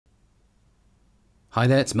Hi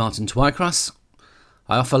there, it's Martin Twycross.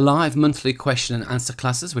 I offer live monthly question and answer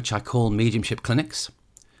classes, which I call mediumship clinics.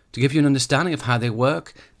 To give you an understanding of how they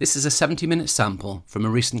work, this is a 70-minute sample from a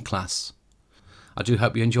recent class. I do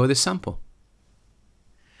hope you enjoy this sample.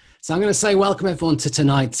 So I'm going to say welcome everyone to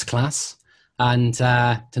tonight's class and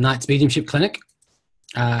tonight's mediumship clinic.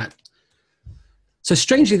 So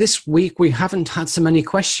strangely this week we haven't had so many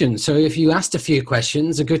questions. So if you asked a few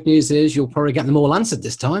questions, the good news is you'll probably get them all answered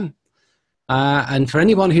this time. And for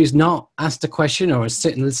anyone who's not asked a question or is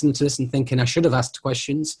sitting and listening to this and thinking I should have asked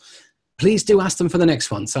questions, please do ask them for the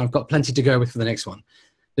next one. So I've got plenty to go with for the next one.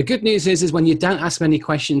 The good news is when you don't ask many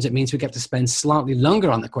questions, it means we get to spend slightly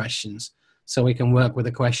longer on the questions so we can work with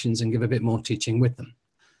the questions and give a bit more teaching with them.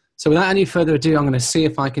 So without any further ado, I'm going to see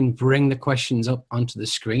if I can bring the questions up onto the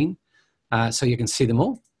screen so you can see them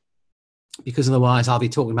all, because otherwise I'll be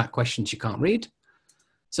talking about questions you can't read.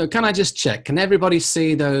 So can I just check, can everybody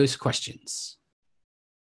see those questions?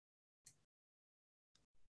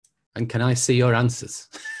 And can I see your answers?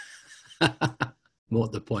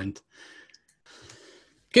 What the point?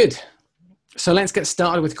 Good. So let's get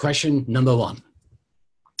started with question number one.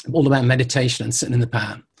 All about meditation and sitting in the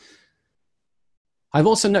power. I've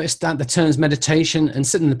also noticed that the terms meditation and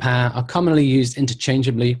sitting in the power are commonly used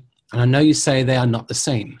interchangeably, and I know you say they are not the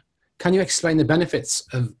same. Can you explain the benefits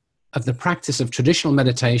of the practice of traditional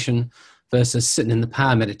meditation versus sitting in the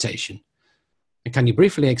power meditation? And can you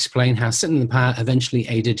briefly explain how sitting in the power eventually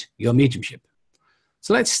aided your mediumship?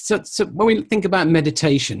 So when we think about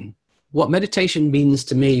meditation, what meditation means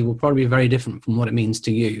to me will probably be very different from what it means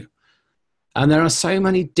to you. And there are so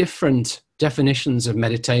many different definitions of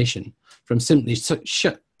meditation, from simply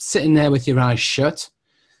sitting there with your eyes shut,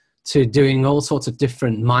 to doing all sorts of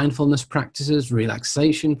different mindfulness practices,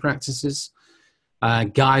 relaxation practices,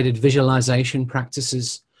 guided visualization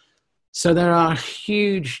practices. So there are a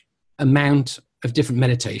huge amount of different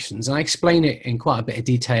meditations. I explain it in quite a bit of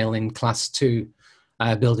detail in class 2,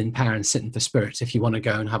 Building Power and Sitting for Spirit, if you want to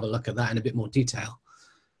go and have a look at that in a bit more detail.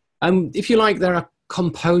 If you like, there are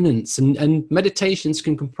components, and meditations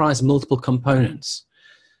can comprise multiple components.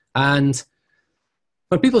 And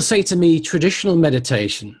when people say to me traditional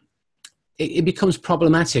meditation, it becomes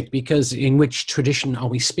problematic, because in which tradition are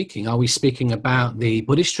we speaking? Are we speaking about the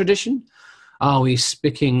Buddhist tradition? Are we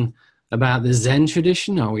speaking about the Zen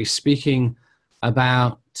tradition? Are we speaking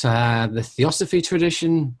about the Theosophy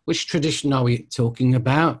tradition? Which tradition are we talking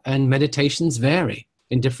about? And meditations vary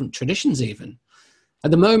in different traditions even. At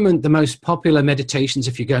the moment, the most popular meditations,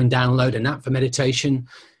 if you go and download an app for meditation,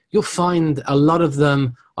 you'll find a lot of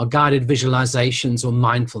them are guided visualizations or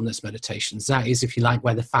mindfulness meditations. That is, if you like,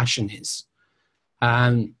 where the fashion is.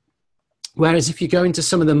 Whereas if you go into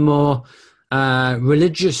some of the more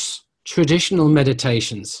religious traditional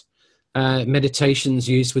meditations, meditations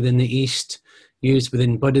used within the East, used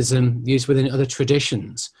within Buddhism, used within other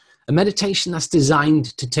traditions, a meditation that's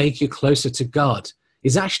designed to take you closer to God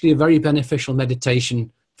is actually a very beneficial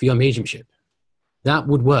meditation for your mediumship. That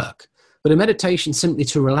would work. But a meditation simply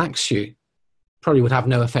to relax you probably would have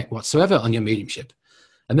no effect whatsoever on your mediumship.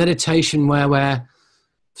 A meditation where we're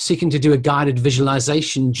seeking to do a guided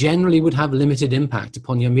visualization generally would have limited impact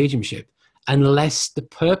upon your mediumship, unless the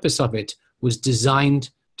purpose of it was designed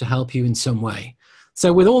to help you in some way.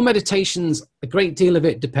 So with all meditations, a great deal of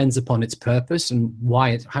it depends upon its purpose and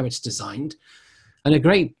how it's designed. And a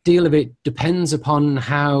great deal of it depends upon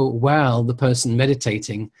how well the person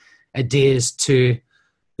meditating adheres to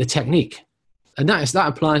the technique. And that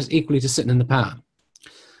applies equally to sitting in the power.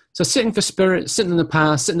 So sitting for spirit, sitting in the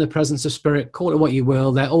power, sitting in the presence of spirit, call it what you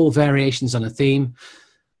will, they're all variations on a theme.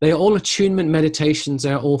 They are all attunement meditations.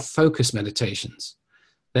 They're all focus meditations.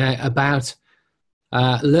 They're about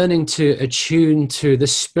learning to attune to the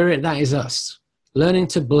spirit that is us, learning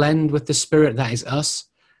to blend with the spirit that is us,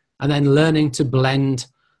 and then learning to blend,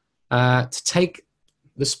 to take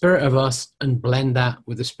the spirit of us and blend that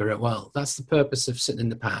with the spirit world. That's the purpose of sitting in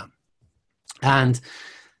the power. And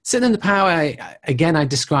sitting in the power, again, I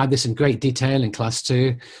described this in great detail in class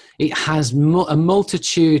 2. It has a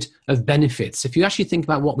multitude of benefits. If you actually think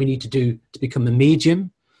about what we need to do to become a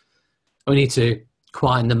medium, we need to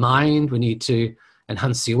quieten the mind, we need to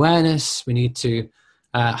enhance the awareness, we need to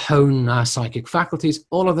hone our psychic faculties,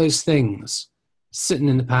 all of those things sitting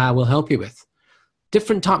in the power will help you with.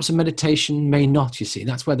 Different types of meditation may not, you see.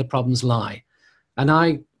 That's where the problems lie. And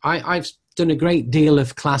I've done a great deal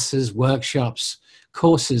of classes, workshops,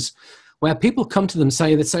 courses, where people come to them,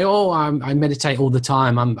 they say, oh, I meditate all the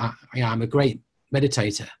time. I'm a great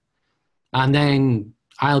meditator. And then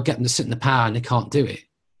I'll get them to sit in the power and they can't do it.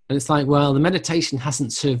 And it's like, well, the meditation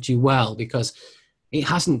hasn't served you well, because it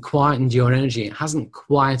hasn't quietened your energy. It hasn't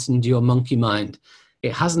quietened your monkey mind.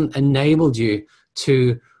 It hasn't enabled you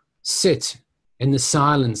to sit in the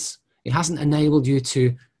silence. It hasn't enabled you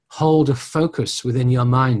to hold a focus within your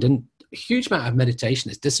mind. And a huge amount of meditation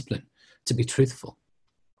is discipline, to be truthful.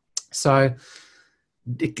 So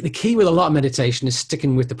the key with a lot of meditation is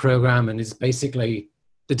sticking with the program, and is basically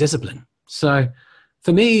the discipline. So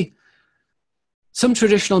for me, some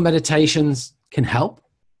traditional meditations can help.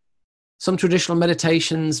 Some traditional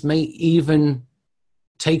meditations may even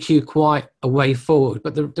take you quite a way forward.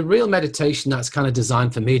 But the real meditation that's kind of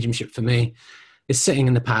designed for mediumship for me is sitting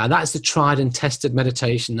in the power. That's the tried and tested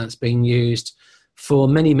meditation that's been used for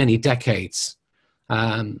many, many decades.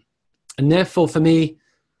 And therefore, for me,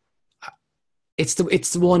 it's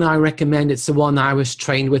the one I recommend. It's the one I was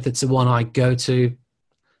trained with. It's the one I go to.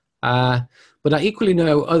 But I equally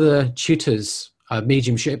know other tutors of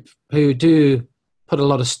mediumship who do put a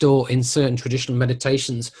lot of store in certain traditional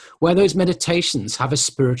meditations, where those meditations have a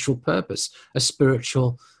spiritual purpose, a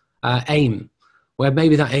spiritual aim, where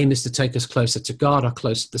maybe that aim is to take us closer to God or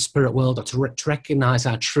closer to the spirit world, or to recognize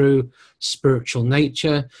our true spiritual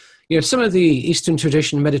nature. You know, some of the Eastern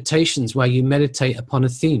tradition meditations where you meditate upon a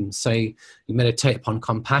theme, say you meditate upon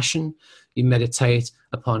compassion, you meditate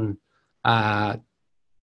upon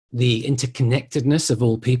the interconnectedness of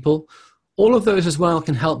all people. All of those as well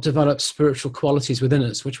can help develop spiritual qualities within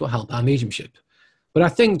us, which will help our mediumship. But I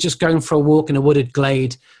think just going for a walk in a wooded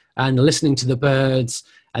glade and listening to the birds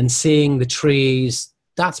and seeing the trees,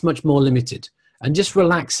 that's much more limited. And just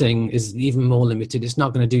relaxing is even more limited. It's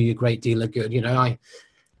not going to do you a great deal of good. You know,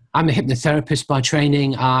 I'm a hypnotherapist by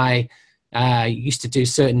training. I used to do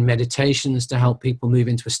certain meditations to help people move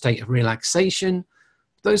into a state of relaxation.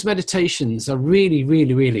 Those meditations are really,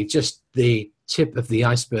 really, really just the tip of the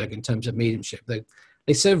iceberg in terms of mediumship.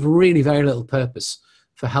 They serve really very little purpose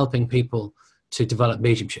for helping people to develop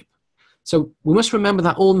mediumship. So we must remember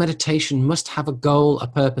that all meditation must have a goal, a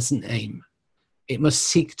purpose, and aim. It must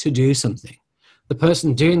seek to do something. The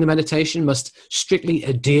person doing the meditation must strictly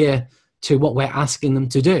adhere to what we're asking them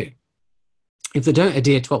to do. If they don't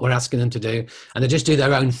adhere to what we're asking them to do, and they just do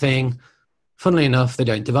their own thing, funnily enough, they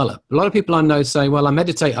don't develop. A lot of people I know say, well, I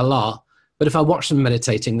meditate a lot, but if I watch them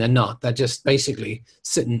meditating, they're not. They're just basically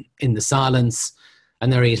sitting in the silence,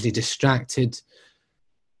 and they're easily distracted.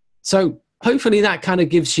 So hopefully that kind of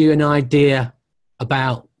gives you an idea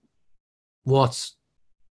about what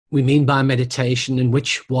we mean by meditation and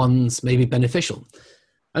which ones may be beneficial.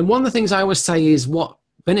 And one of the things I always say is what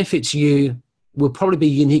benefits you will probably be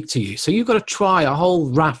unique to you. So you've got to try a whole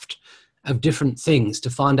raft of different things to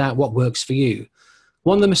find out what works for you.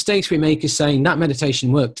 One of the mistakes we make is saying that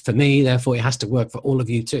meditation worked for me, therefore it has to work for all of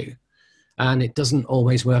you too. And it doesn't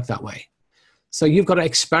always work that way. So you've got to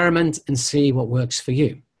experiment and see what works for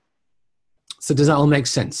you. So does that all make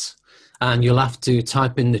sense? And you'll have to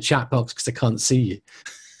type in the chat box because I can't see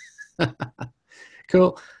you.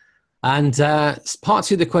 Cool. And part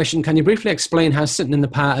two of the question, can you briefly explain how sitting in the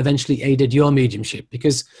power eventually aided your mediumship?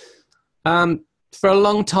 Because for a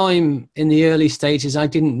long time in the early stages, I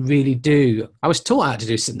didn't really I was taught how to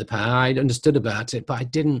do sit in the power. I understood about it, but I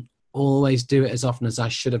didn't always do it as often as I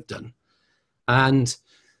should have done. And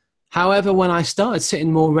however, when I started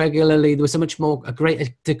sitting more regularly, there was a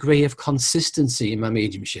greater degree of consistency in my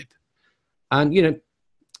mediumship. And, you know,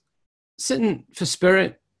 sitting for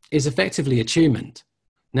spirit is effectively attunement.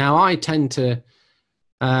 Now, I tend to,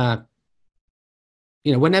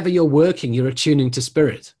 whenever you're working, you're attuning to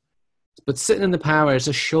spirit. But sitting in the power is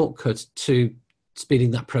a shortcut to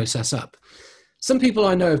speeding that process up. Some people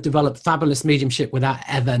I know have developed fabulous mediumship without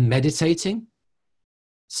ever meditating.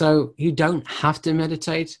 So you don't have to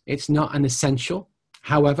meditate. It's not an essential.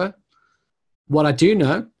 However, what I do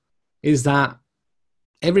know is that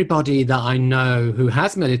everybody that I know who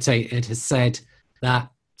has meditated has said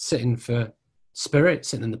that sitting for spirit,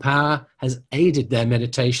 sitting in the power, has aided their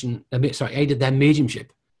aided their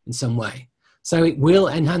mediumship in some way. So it will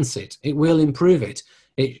enhance it. It will improve it.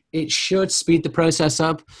 It should speed the process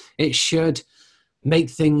up. It should make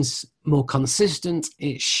things more consistent.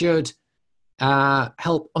 It should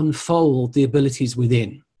help unfold the abilities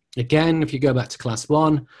within. Again, if you go back to class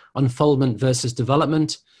 1, unfoldment versus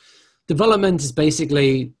development. Development is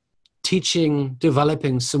basically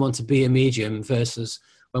developing someone to be a medium, versus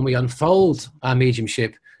when we unfold our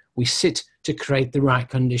mediumship, we sit to create the right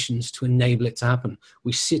conditions to enable it to happen.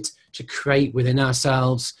 We sit to create within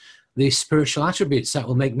ourselves the spiritual attributes that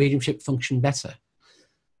will make mediumship function better.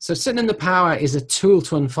 So sitting in the power is a tool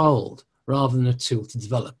to unfold rather than a tool to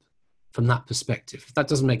develop from that perspective. If that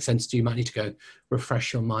doesn't make sense to you, you might need to go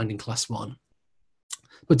refresh your mind in class 1.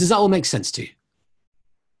 But does that all make sense to you?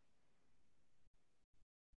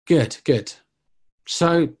 Good, good.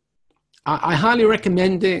 So I highly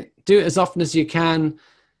recommend it. Do it as often as you can.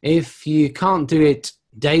 If you can't do it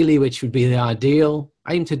daily, which would be the ideal,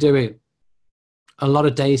 aim to do it a lot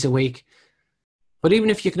of days a week. But even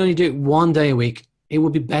if you can only do it one day a week, it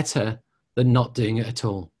would be better than not doing it at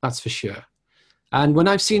all. That's for sure. And when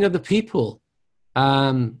I've seen other people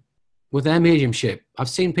with their mediumship, I've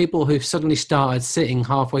seen people who've suddenly started sitting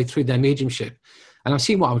halfway through their mediumship, and I've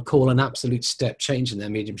seen what I would call an absolute step change in their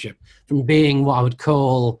mediumship, from being what I would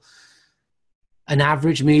call an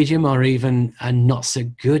average medium or even a not so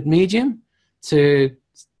good medium to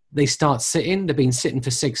they start sitting. They've been sitting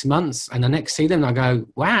for 6 months, and I next see them and I go,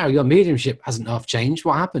 wow, your mediumship hasn't half changed.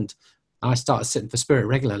 What happened? And I started sitting for spirit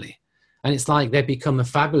regularly. And it's like they've become a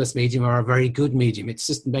fabulous medium or a very good medium. It's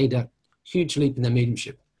just made a huge leap in their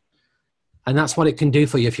mediumship. And that's what it can do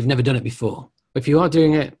for you if you've never done it before. If you are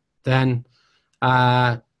doing it, then,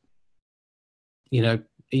 you know,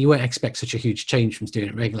 you won't expect such a huge change from doing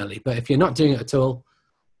it regularly. But if you're not doing it at all,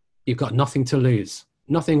 you've got nothing to lose,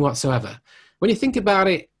 nothing whatsoever. When you think about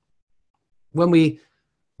it, when we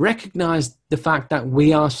recognize the fact that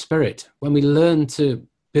we are spirit, when we learn to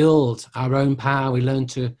build our own power, we learn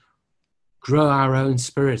to grow our own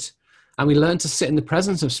spirit, and we learn to sit in the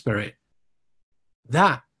presence of spirit,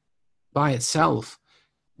 that by itself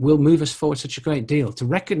will move us forward such a great deal. To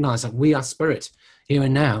recognize that we are spirit here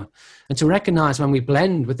and now, and to recognize when we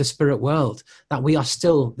blend with the spirit world that we are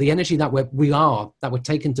still the energy that we're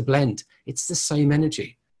taken to blend. It's the same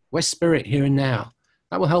energy. We're spirit here and now.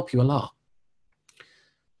 That will help you a lot.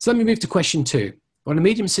 So let me move to question 2. When a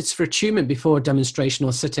medium sits for attunement before a demonstration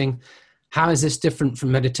or sitting, how is this different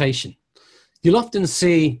from meditation? You'll often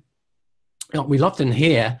see, we'll often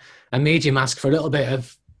hear a medium ask for a little bit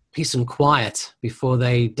of peace and quiet before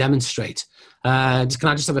they demonstrate. Can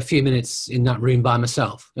I just have a few minutes in that room by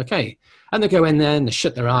myself? Okay. And they go in there and they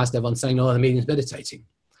shut their eyes. And everyone's saying, oh, the medium's meditating.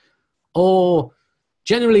 Or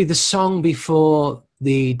generally the song before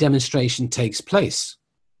the demonstration takes place.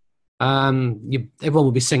 Everyone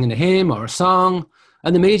will be singing a hymn or a song,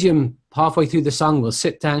 and the medium halfway through the song will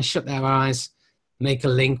sit down, shut their eyes, make a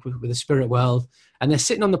link with the spirit world, and they're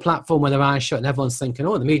sitting on the platform with their eyes shut, and everyone's thinking,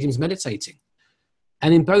 oh, the medium's meditating.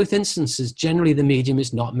 And in both instances, generally the medium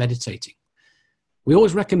is not meditating. We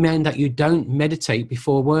always recommend that you don't meditate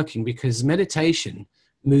before working, because meditation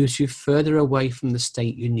moves you further away from the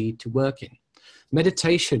state you need to work in.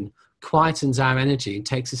 Meditation quietens our energy and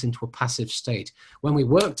takes us into a passive state. When we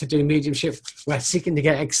work to do mediumship, we're seeking to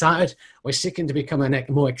get excited. We're seeking to become a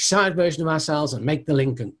more excited version of ourselves and make the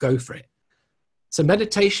link and go for it. So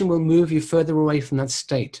meditation will move you further away from that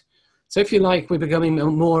state. So if you like, we're becoming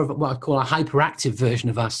more of what I call a hyperactive version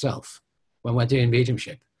of ourselves when we're doing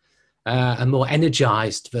mediumship, a more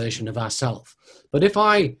energized version of ourselves. But if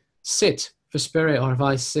I sit for spirit, or if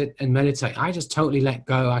I sit and meditate, I just totally let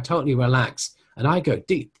go, I totally relax, and I go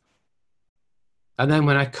deep. And then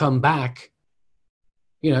when I come back,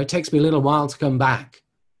 you know, it takes me a little while to come back.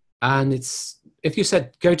 And it's, if you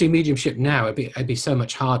said, go do mediumship now, it'd be so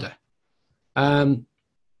much harder. I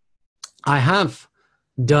have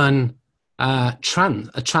done a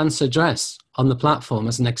trance address on the platform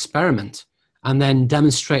as an experiment, and then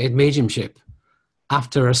demonstrated mediumship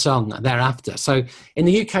after a song thereafter. So in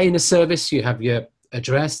the UK, in a service, you have your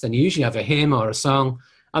address, then you usually have a hymn or a song,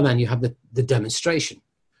 and then you have the demonstration.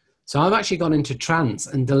 So I've actually gone into trance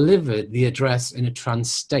and delivered the address in a trance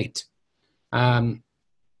state. And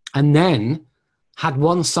then had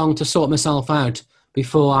one song to sort myself out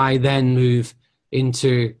before I then move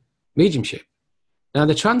into mediumship. Now,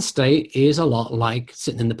 the trance state is a lot like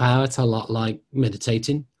sitting in the power. It's a lot like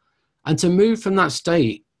meditating. And to move from that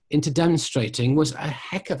state into demonstrating was a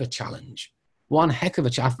heck of a challenge. One heck of a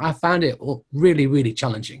challenge. I found it really, really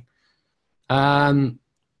challenging. And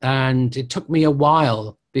it took me a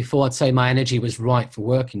while before I'd say my energy was right for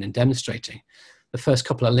working and demonstrating. The first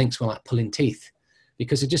couple of links were like pulling teeth,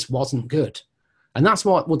 because it just wasn't good. And that's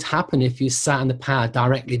what would happen if you sat in the power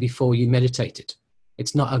directly before you meditated.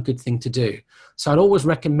 It's not a good thing to do. So I'd always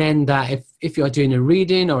recommend that if you're doing a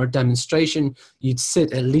reading or a demonstration, you'd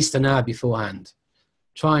sit at least an hour beforehand.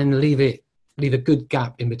 Try and leave a good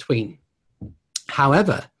gap in between.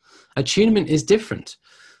 However, attunement is different.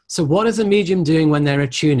 So what is a medium doing when they're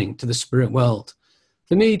attuning to the spirit world?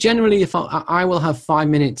 For me, generally, if I will have 5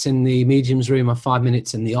 minutes in the medium's room or 5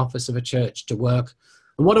 minutes in the office of a church to work.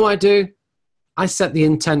 And what do? I set the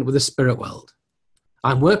intent with the spirit world.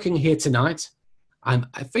 I'm working here tonight. I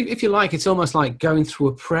think, if you like, it's almost like going through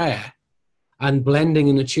a prayer and blending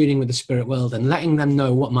and attuning with the spirit world and letting them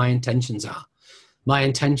know what my intentions are. My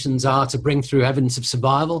intentions are to bring through evidence of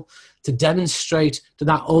survival, to demonstrate to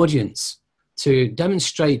that audience, to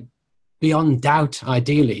demonstrate beyond doubt,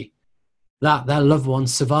 ideally, that their loved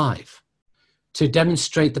ones survive, to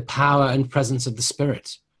demonstrate the power and presence of the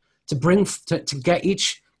Spirit, to get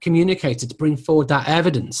each communicator to bring forward that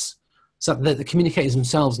evidence so that the communicators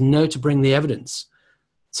themselves know to bring the evidence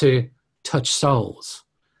to touch souls.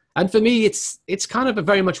 And for me, it's kind of a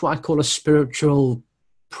very much what I call a spiritual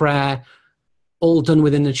prayer, all done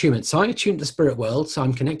within the attunement. So I attune to the spirit world, so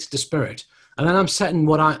I'm connected to spirit. And then I'm setting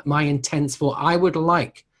what my intents for I would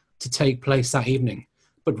like to take place that evening,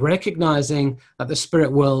 but recognizing that the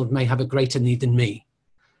spirit world may have a greater need than me.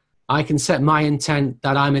 I can set my intent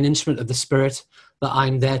that I'm an instrument of the Spirit, that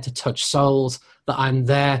I'm there to touch souls, that I'm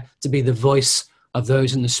there to be the voice of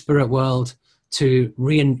those in the spirit world, to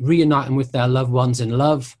reunite them with their loved ones in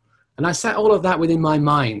love. And I set all of that within my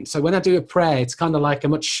mind. So when I do a prayer, it's kind of like a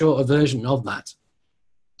much shorter version of that.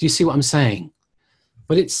 Do you see what I'm saying?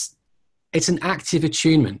 But it's an active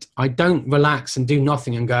attunement. I don't relax and do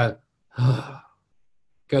nothing and go, oh,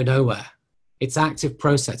 go nowhere. It's active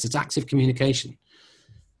process. It's active communication.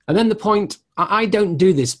 And then the point, I don't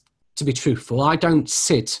do this to be truthful. I don't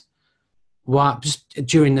sit just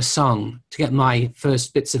during the song to get my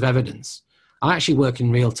first bits of evidence. I actually work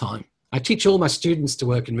in real time. I teach all my students to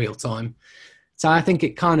work in real time. So I think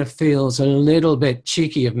it kind of feels a little bit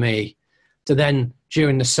cheeky of me to then,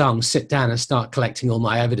 during the song, sit down and start collecting all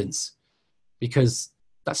my evidence, because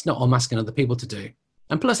that's not what I'm asking other people to do.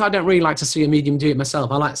 And plus, I don't really like to see a medium do it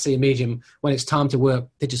myself. I like to see a medium, when it's time to work,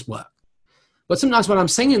 they just work. But sometimes when I'm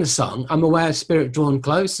singing the song, I'm aware of spirit drawn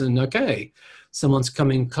close, and okay, someone's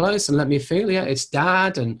coming close and let me feel, yeah, it's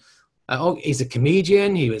Dad, and oh, he's a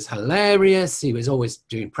comedian, he was hilarious, he was always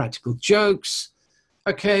doing practical jokes.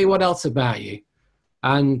 Okay, what else about you?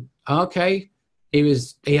 And okay,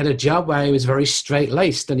 he had a job where he was very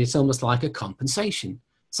straight-laced, and it's almost like a compensation.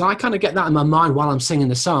 So I kind of get that in my mind while I'm singing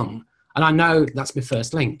the song, and I know that's my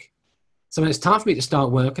first link. So when it's time for me to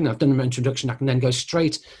start working, I've done my introduction, I can then go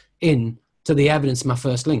straight in to the evidence of my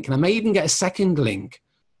first link. And I may even get a second link,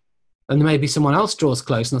 and maybe someone else draws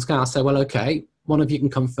close, and I'll say, well, okay, one of you can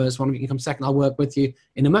come first, one of you can come second, I'll work with you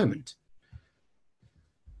in a moment.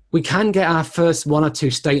 We can get our first one or two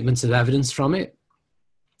statements of evidence from it.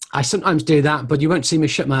 I sometimes do that, but you won't see me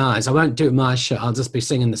shut my eyes. I won't do it with my eyes shut. I'll just be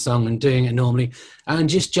singing the song and doing it normally, and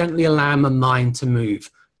just gently allow my mind to move,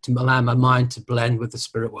 to allow my mind to blend with the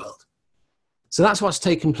spirit world. So that's what's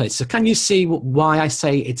taken place. So can you see why I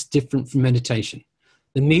say it's different from meditation?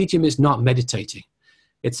 The medium is not meditating.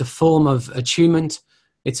 It's a form of attunement.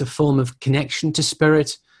 It's a form of connection to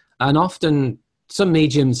spirit. And often some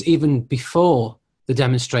mediums, even before the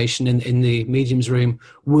demonstration in the medium's room,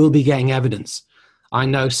 will be getting evidence. I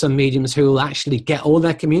know some mediums who will actually get all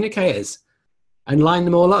their communicators and line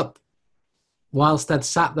them all up whilst they're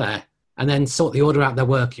sat there and then sort the order out they're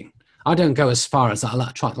working. I don't go as far as that. I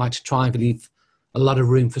like to try and leave a lot of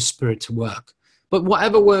room for spirit to work. But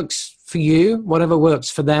whatever works for you, whatever works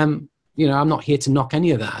for them, you know, I'm not here to knock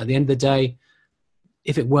any of that. At the end of the day,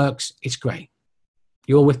 if it works, it's great.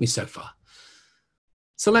 You're all with me so far.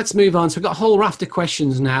 So let's move on. So we've got a whole raft of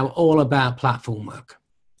questions now, all about platform work.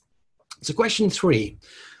 So question 3,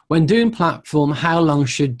 when doing platform, how long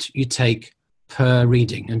should you take per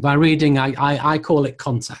reading? And by reading, I call it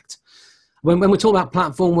contact. When we talk about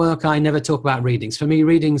platform work, I never talk about readings. For me,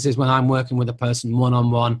 readings is when I'm working with a person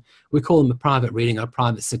one-on-one. We call them a private reading or a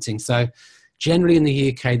private sitting. So generally in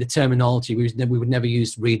the UK, the terminology, we would never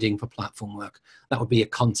use reading for platform work. That would be a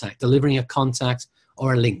contact, delivering a contact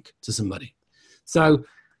or a link to somebody. So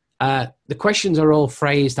the questions are all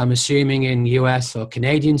phrased, I'm assuming, in US or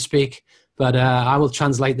Canadian speak, but I will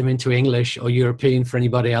translate them into English or European for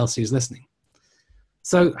anybody else who's listening.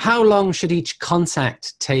 So how long should each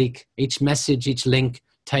contact take, each message, each link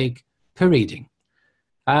take per reading?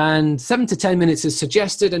 And 7 to 10 minutes is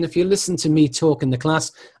suggested. And if you listen to me talk in the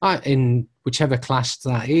class, in whichever class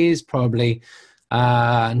that is, probably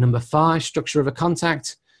number 5, structure of a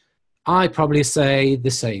contact, I probably say the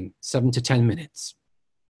same, 7 to 10 minutes.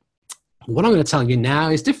 What I'm going to tell you now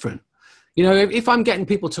is different. You know, if I'm getting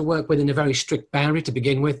people to work within a very strict boundary to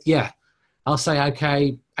begin with, yeah, I'll say,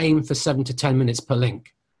 okay, aim for 7 to 10 minutes per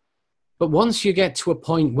link. But once you get to a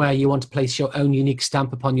point where you want to place your own unique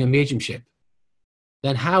stamp upon your mediumship,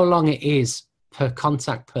 then how long it is per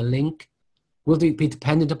contact per link will be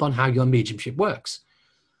dependent upon how your mediumship works.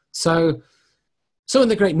 So some of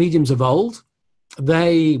the great mediums of old,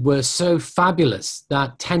 they were so fabulous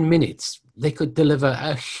that 10 minutes, they could deliver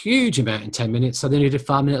a huge amount in 10 minutes, so they needed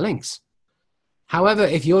 5-minute links. However,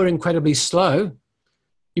 if you're incredibly slow,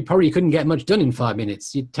 you probably couldn't get much done in 5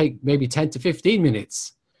 minutes. You'd take maybe 10 to 15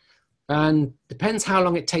 minutes. And depends how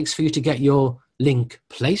long it takes for you to get your link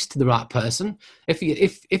placed to the right person. If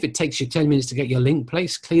it takes you 10 minutes to get your link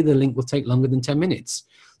placed, clearly the link will take longer than 10 minutes.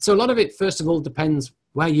 So a lot of it, first of all, depends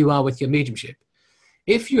where you are with your mediumship.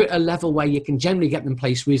 If you're at a level where you can generally get them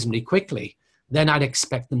placed reasonably quickly, then I'd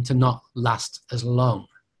expect them to not last as long.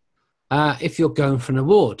 If you're going for an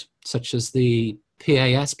award, such as the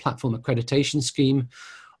PAS, Platform Accreditation Scheme,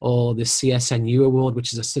 or the CSNU Award,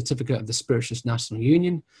 which is a certificate of the Spiritualist National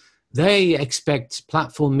Union, they expect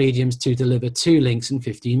platform mediums to deliver 2 links in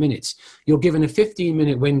 15 minutes. You're given a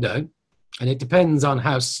 15-minute window, and it depends on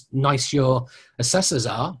how nice your assessors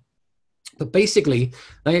are. But basically,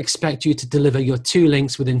 they expect you to deliver your 2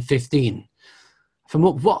 links within 15. From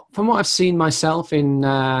what I've seen myself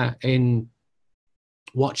in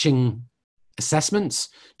watching assessments,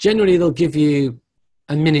 generally they'll give you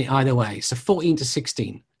a minute either way, so 14 to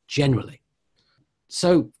 16 generally.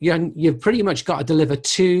 So you've pretty much got to deliver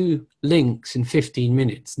 2 links in 15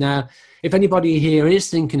 minutes. Now, if anybody here is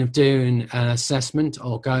thinking of doing an assessment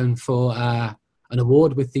or going for an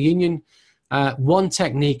award with the union, one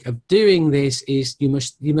technique of doing this is you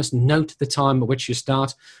must note the time at which you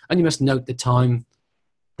start, and you must note the time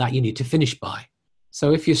that you need to finish by.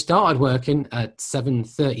 So if you started working at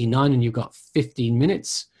 7:39 and you've got 15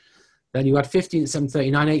 minutes, then you had 15 at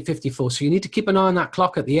 7:39, 8:54. So you need to keep an eye on that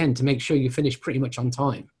clock at the end to make sure you finish pretty much on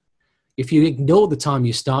time. If you ignore the time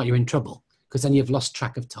you start, you're in trouble, because then you've lost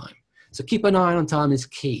track of time. So keep an eye on time is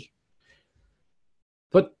key.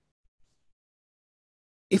 But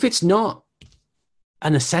if it's not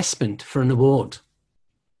an assessment for an award,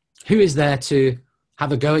 who is there to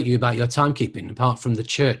have a go at you about your timekeeping apart from the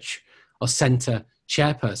church or centre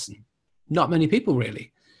chairperson? Not many people,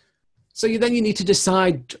 really. So then you need to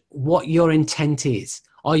decide what your intent is.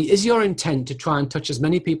 Or is your intent to try and touch as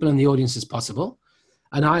many people in the audience as possible?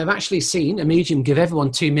 And I have actually seen a medium give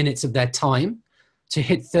everyone 2 minutes of their time to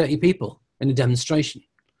hit 30 people in a demonstration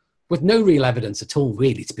with no real evidence at all,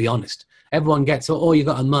 really, to be honest. Everyone gets, oh, you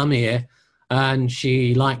got a mum here and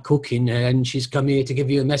she liked cooking and she's come here to give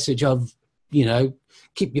you a message of, you know,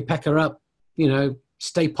 keep your pecker up, you know,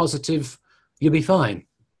 stay positive, you'll be fine.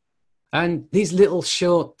 And these little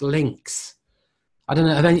short links, I don't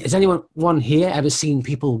know, has anyone here ever seen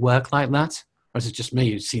people work like that? Or is it just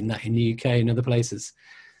me who's seen that in the UK and other places?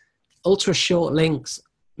 Ultra short links,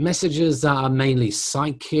 messages that are mainly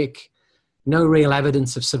psychic, no real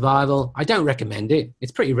evidence of survival. I don't recommend it.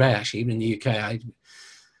 It's pretty rare, actually, even in the UK.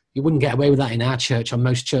 You wouldn't get away with that in our church, or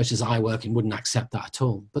most churches I work in wouldn't accept that at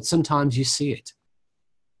all. But sometimes you see it.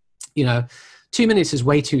 You know, 2 minutes is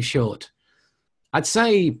way too short. I'd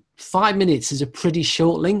say 5 minutes is a pretty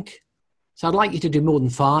short link. So I'd like you to do more than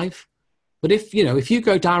 5. But if you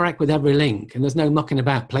go direct with every link and there's no mucking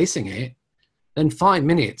about placing it, then 5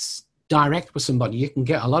 minutes direct with somebody, you can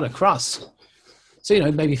get a lot across. So, you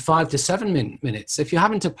know, maybe 5 to 7 minutes. If you're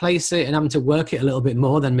having to place it and having to work it a little bit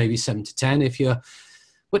more, then maybe 7 to 10.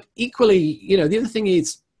 But equally, you know, the other thing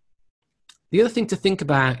to think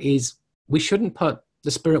about is we shouldn't put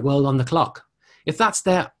the spirit world on the clock. If that's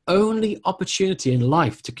their only opportunity in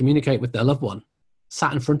life to communicate with their loved one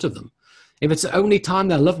sat in front of them, if it's the only time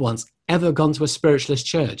their loved one's ever gone to a spiritualist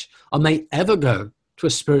church or may ever go to a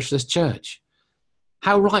spiritualist church,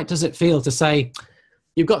 how right does it feel to say,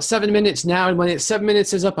 you've got 7 minutes now, and when it's 7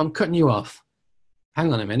 minutes is up, I'm cutting you off?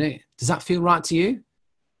 Hang on a minute. Does that feel right to you? Do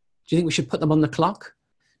you think we should put them on the clock?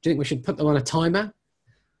 Do you think we should put them on a timer?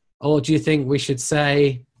 Or do you think we should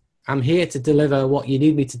say, I'm here to deliver what you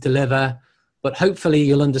need me to deliver, but hopefully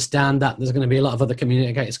you'll understand that there's going to be a lot of other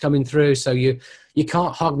communicators coming through, so you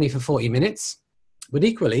can't hog me for 40 minutes. But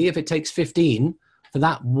equally, if it takes 15 for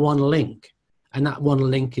that one link, and that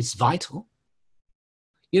one link is vital,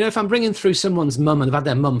 you know, if I'm bringing through someone's mum and they've had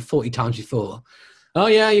their mum 40 times before, oh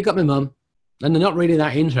yeah, you got my mum, and they're not really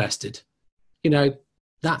that interested, you know,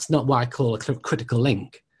 that's not what I call a critical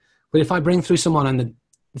link. But if I bring through someone and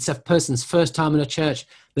it's a person's first time in a church,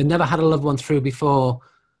 they've never had a loved one through before,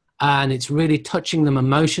 and it's really touching them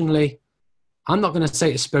emotionally, I'm not going to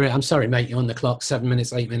say to spirit, I'm sorry, mate, you're on the clock, 7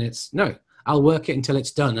 minutes, 8 minutes. No, I'll work it until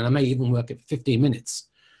it's done, and I may even work it for 15 minutes.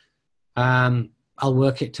 I'll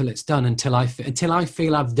work it till it's done, until I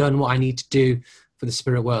feel I've done what I need to do for the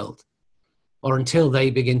spirit world, or until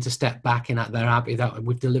they begin to step back and they're happy that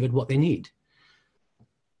we've delivered what they need.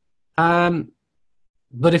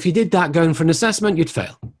 But if you did that going for an assessment, you'd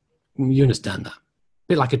fail. You understand that. A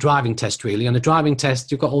bit like a driving test, really. On a driving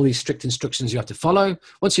test, you've got all these strict instructions you have to follow.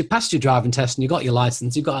 Once you've passed your driving test and you've got your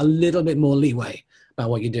license, you've got a little bit more leeway about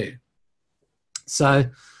what you do. So,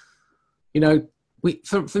 you know,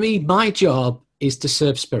 for me, my job is to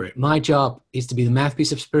serve spirit. My job is to be the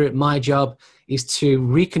mouthpiece of spirit. My job is to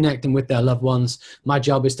reconnect them with their loved ones. My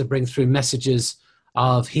job is to bring through messages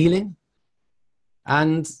of healing.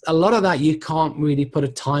 And a lot of that, you can't really put a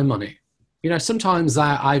time on it. You know, sometimes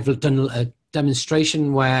I've done a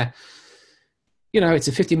demonstration where, you know, it's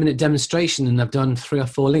a 50-minute demonstration and I've done 3 or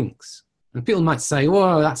 4 links. And people might say,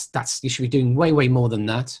 well, you should be doing way, way more than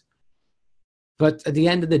that. But at the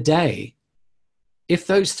end of the day, if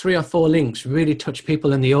those 3 or 4 links really touch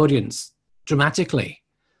people in the audience dramatically,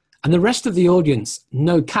 and the rest of the audience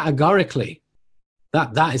know categorically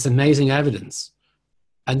that that is amazing evidence,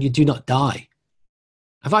 and you do not die,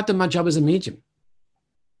 have I done my job as a medium?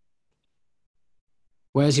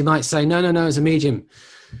 Whereas you might say, no, as a medium,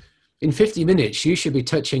 in 50 minutes, you should be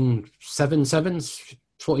touching 7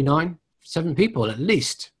 people at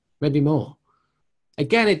least, maybe more.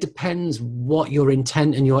 Again, it depends what your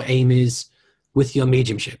intent and your aim is with your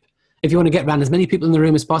mediumship. If you want to get around as many people in the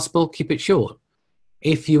room as possible, keep it short.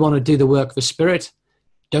 If you want to do the work for spirit,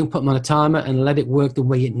 don't put them on a timer and let it work the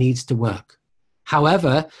way it needs to work.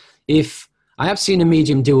 However, if I have seen a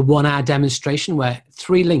medium do a 1-hour demonstration where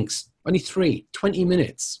 3 links, only 3, 20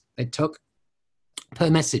 minutes they took per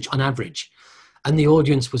message on average, and the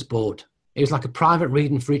audience was bored. It was like a private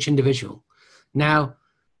reading for each individual. Now,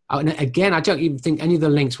 again, I don't even think any of the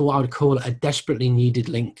links were what I would call a desperately needed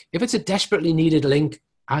link. If it's a desperately needed link,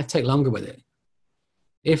 I'd take longer with it.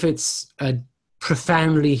 If it's a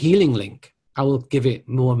profoundly healing link, I will give it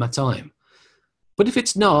more of my time. But if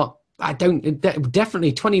it's not,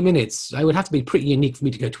 definitely 20 minutes, it would have to be pretty unique for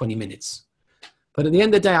me to go 20 minutes. But at the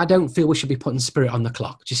end of the day, I don't feel we should be putting spirit on the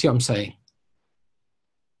clock. Do you see what I'm saying?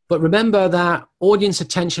 But remember that audience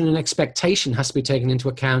attention and expectation has to be taken into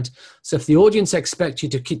account. So if the audience expects you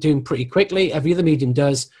to keep doing pretty quickly, every other medium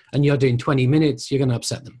does, and you're doing 20 minutes, you're going to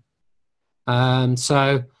upset them.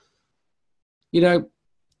 So, you know,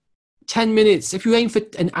 10 minutes, if you aim for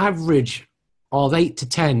an average of 8 to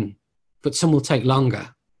 10, but some will take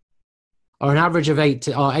longer, or an average of 8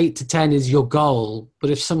 to 10 is your goal, but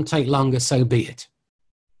if some take longer, so be it.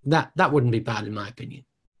 That wouldn't be bad in my opinion.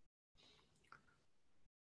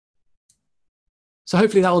 So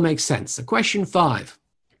hopefully that will make sense. So question 5.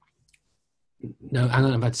 No, hang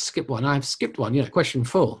on, I've had to skip one. I've skipped one. Yeah, question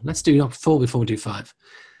 4. Let's do 4 before we do 5.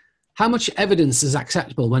 How much evidence is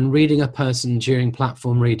acceptable when reading a person during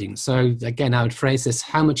platform reading? So again, I would phrase this: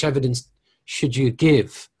 how much evidence should you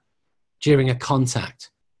give during a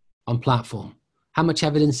contact on platform? How much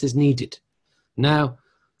evidence is needed? Now,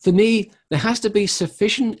 for me, there has to be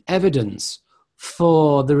sufficient evidence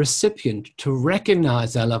for the recipient to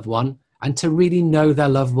recognize their loved one and to really know their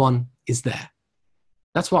loved one is there.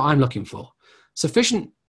 That's what I'm looking for.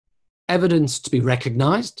 Sufficient evidence to be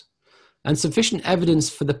recognized, and sufficient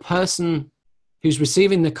evidence for the person who's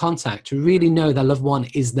receiving the contact to really know their loved one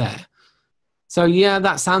is there. So yeah,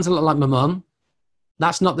 that sounds a lot like my mum.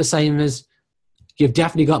 That's not the same as, you've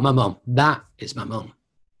definitely got my mum. That is my mum.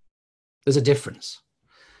 There's a difference.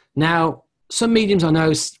 Now, some mediums I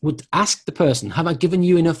know would ask the person, have I given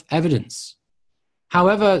you enough evidence?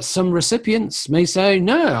 However, some recipients may say,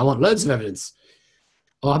 no, I want loads of evidence.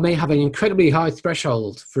 Or I may have an incredibly high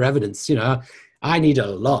threshold for evidence. You know, I need a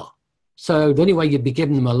lot. So the only way you'd be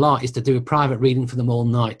giving them a lot is to do a private reading for them all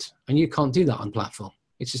night. And you can't do that on platform.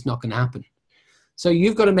 It's just not going to happen. So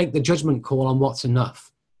you've got to make the judgment call on what's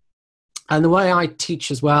enough. And the way I teach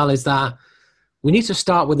as well is that we need to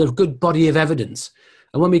start with a good body of evidence.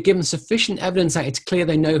 And when we give them sufficient evidence that it's clear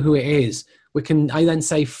they know who it is, I then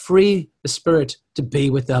say, free the spirit to be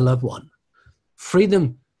with their loved one. Free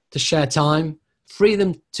them to share time, free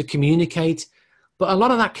them to communicate. But a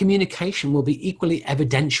lot of that communication will be equally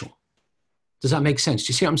evidential. Does that make sense?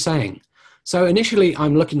 Do you see what I'm saying? So initially,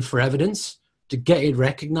 I'm looking for evidence to get it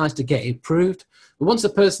recognized, to get it proved. But once the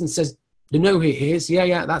person says, they know who it is,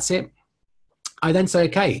 yeah, that's it. I then say,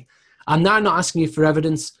 okay, I'm now not asking you for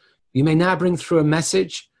evidence. You may now bring through a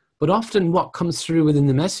message, but often what comes through within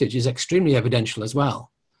the message is extremely evidential as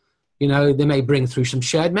well. You know, they may bring through some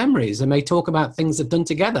shared memories. They may talk about things they've done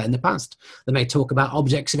together in the past. They may talk about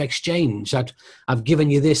objects of exchange. I've given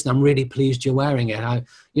you this and I'm really pleased you're wearing it.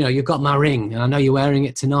 You've got my ring and I know you're wearing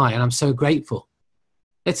it tonight and I'm so grateful.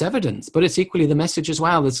 It's evidence, but it's equally the message as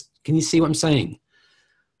well. Can you see what I'm saying?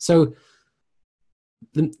 So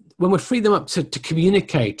when we free them up to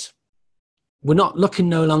communicate, we're not looking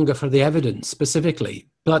no longer for the evidence specifically,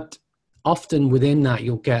 but often within that,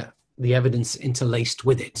 you'll get the evidence interlaced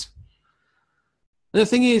with it. And the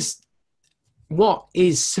thing is, what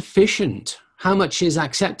is sufficient, how much is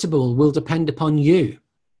acceptable will depend upon you,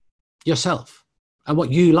 yourself, and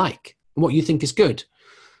what you like, and what you think is good.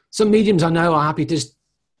 Some mediums I know are happy to just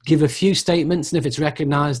give a few statements, and if it's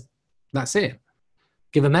recognized, that's it.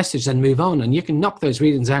 Give a message, then move on, and you can knock those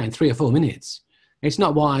readings out in 3 or 4 minutes. It's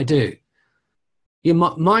not what I do.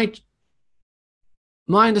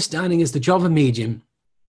 My understanding is the job of a medium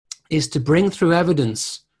is to bring through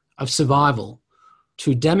evidence of survival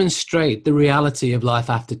to demonstrate the reality of life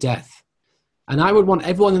after death. And I would want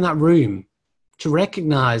everyone in that room to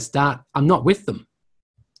recognize that I'm not with them.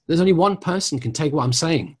 There's only one person can take what I'm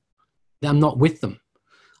saying, that I'm not with them.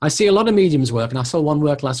 I see a lot of mediums work, and I saw one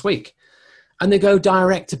work last week, and they go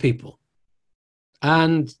direct to people.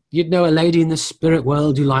 And you'd know a lady in the spirit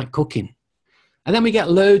world who liked cooking. And then we get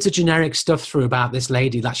loads of generic stuff through about this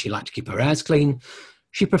lady that she liked to keep her house clean.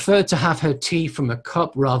 She preferred to have her tea from a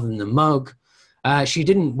cup rather than a mug. She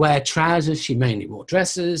didn't wear trousers. She mainly wore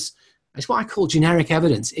dresses. It's what I call generic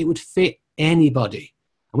evidence. It would fit anybody.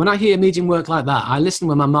 And when I hear medium work like that, I listen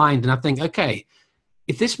with my mind and I think, okay,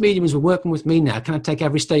 if this medium is working with me now, can I take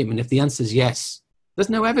every statement? If the answer is yes, there's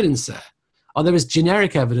no evidence there. Or there is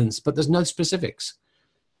generic evidence, but there's no specifics.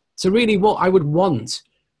 So really what I would want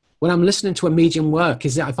when I'm listening to a medium work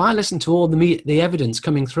is that if I listen to all the evidence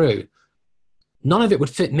coming through, none of it would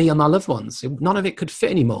fit me or my loved ones. None of it could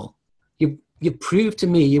fit anymore. You proved to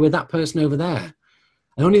me you were that person over there.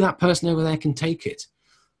 And only that person over there can take it.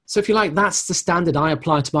 So if you like, that's the standard I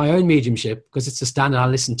apply to my own mediumship, because it's the standard I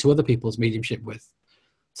listen to other people's mediumship with.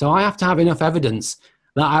 So I have to have enough evidence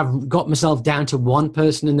that I've got myself down to one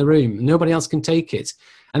person in the room. Nobody else can take it.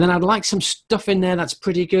 And then I'd like some stuff in there that's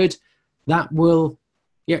pretty good that will,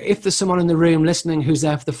 if there's someone in the room listening who's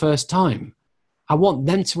there for the first time, I want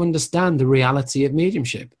them to understand the reality of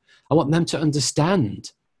mediumship. I want them to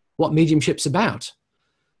understand what mediumship's about.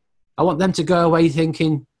 I want them to go away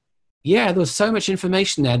thinking, yeah, there was so much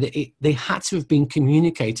information there that they had to have been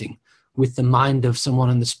communicating with the mind of someone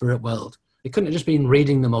in the spirit world. They couldn't have just been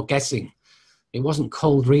reading them or guessing. It wasn't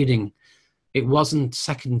cold reading. It wasn't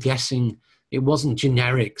second guessing. It wasn't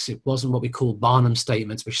generics. It wasn't what we call Barnum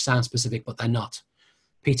statements, which sound specific, but they're not.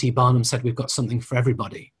 P.T. Barnum said we've got something for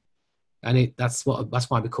everybody. And that's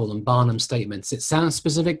why we call them Barnum statements. It sounds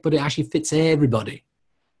specific, but it actually fits everybody.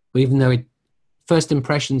 But even though first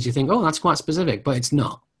impressions, you think, oh, that's quite specific, but it's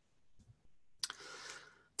not.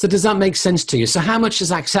 So does that make sense to you? So how much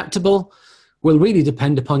is acceptable will really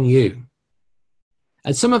depend upon you.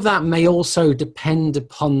 And some of that may also depend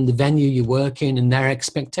upon the venue you work in and their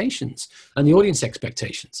expectations and the audience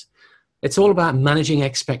expectations. It's all about managing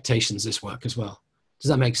expectations, this work as well. Does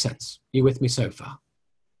that make sense? You with me so far?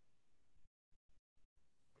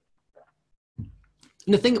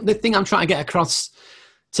 And the thing I'm trying to get across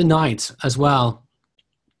tonight as well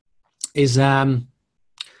is that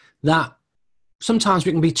sometimes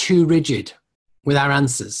we can be too rigid with our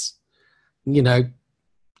answers. You know,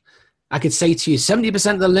 I could say to you,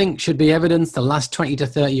 70% of the link should be evidence. The last 20 to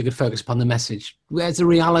 30, you could focus upon the message. Whereas the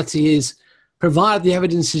reality is, provided the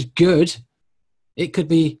evidence is good, it could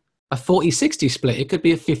be a 40-60 split. It could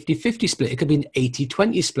be a 50-50 split. It could be an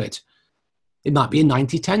 80-20 split. It might be a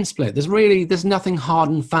 90-10 split. There's nothing hard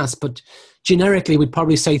and fast, but generically, we'd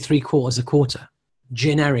probably say 3/4 a quarter,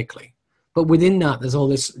 generically. But within that, there's all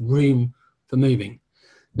this room for moving.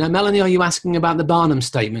 Now, Melanie, are you asking about the Barnum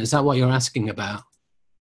statement? Is that what you're asking about?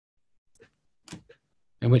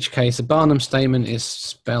 In which case, a Barnum statement is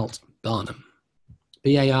spelt Barnum,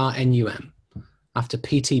 B-A-R-N-U-M, after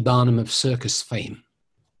P.T. Barnum of circus fame.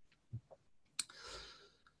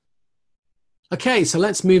 Okay, so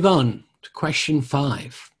let's move on to question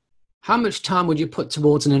 5. How much time would you put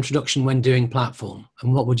towards an introduction when doing platform?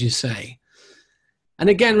 And what would you say? And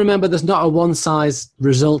again, remember, there's not a one-size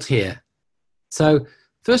result here. So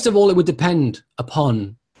first of all, it would depend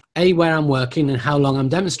upon where I'm working and how long I'm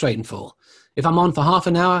demonstrating for. If I'm on for half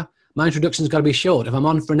an hour, my introduction's got to be short. If I'm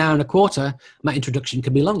on for an hour and a quarter, my introduction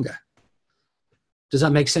could be longer. Does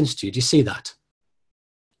that make sense to you? Do you see that?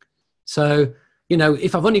 So, you know,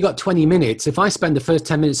 if I've only got 20 minutes, if I spend the first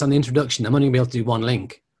 10 minutes on the introduction, I'm only going to be able to do one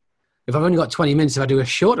link. If I've only got 20 minutes, if I do a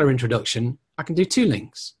shorter introduction, I can do 2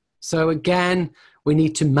 links. So again, we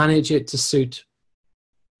need to manage it to suit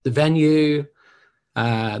the venue,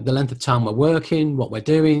 the length of time we're working, what we're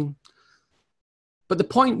doing. But the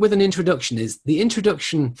point with an introduction is the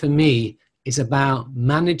introduction for me is about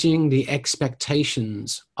managing the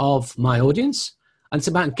expectations of my audience, and it's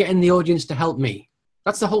about getting the audience to help me.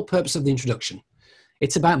 That's the whole purpose of the introduction.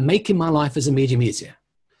 It's about making my life as a medium easier.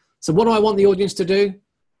 So what do I want the audience to do?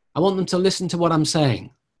 I want them to listen to what I'm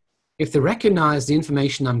saying. If they recognize the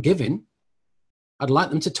information I'm giving, I'd like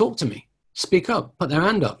them to talk to me, speak up, put their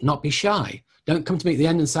hand up, not be shy. Don't come to me at the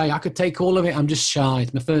end and say, I could take all of it, I'm just shy,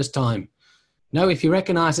 it's my first time. No, if you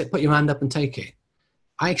recognize it, put your hand up and take it.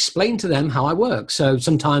 I explain to them how I work. So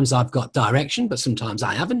sometimes I've got direction, but sometimes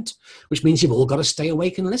I haven't, which means you've all got to stay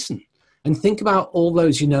awake and listen and think about all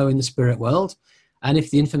those you know in the spirit world. And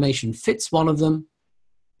if the information fits one of them,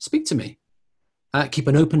 speak to me. Keep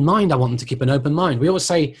an open mind. I want them to keep an open mind. I'd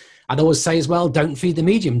always say as well, don't feed the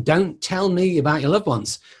medium. Don't tell me about your loved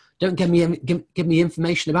ones. Don't give me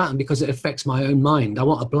information about them because it affects my own mind. I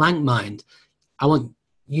want a blank mind. I want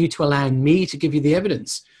you to allow me to give you the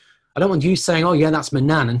evidence. I don't want you saying, oh yeah, that's my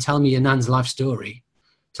nan, and tell me your nan's life story.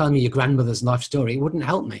 Tell me your grandmother's life story. It wouldn't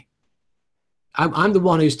help me. I'm the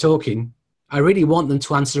one who's talking. I really want them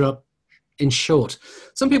to answer up in short.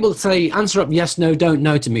 Some people say, answer up yes, no, don't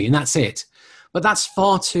know to me, and that's it. But that's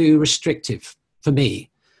far too restrictive for me.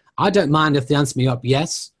 I don't mind if they answer me up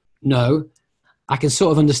yes, no. I can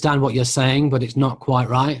sort of understand what you're saying, but it's not quite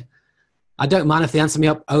right. I don't mind if they answer me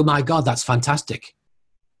up, oh my God, that's fantastic.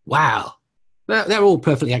 Wow. They're all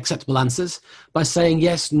perfectly acceptable answers. By saying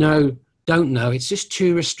yes, no, don't know, it's just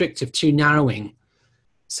too restrictive, too narrowing.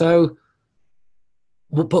 So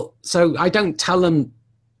I don't tell them,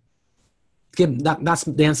 that's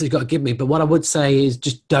the answer you've got to give me. But what I would say is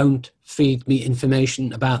just don't feed me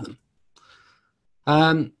information about them.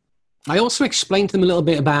 I also explain to them a little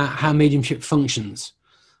bit about how mediumship functions.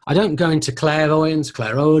 I don't go into clairvoyance,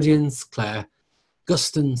 clairaudience,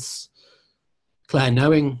 clairgustance,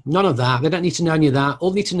 clair-knowing, none of that. They don't need to know any of that. All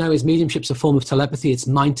they need to know is mediumship's a form of telepathy. It's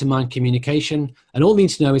mind-to-mind communication. And all they need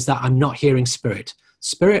to know is that I'm not hearing spirit.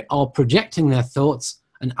 Spirit are projecting their thoughts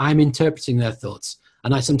and I'm interpreting their thoughts.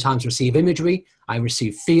 And I sometimes receive imagery. I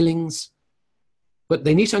receive feelings. But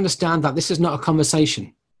they need to understand that this is not a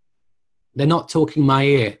conversation. They're not talking my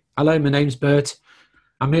ear. Hello, my name's Bert.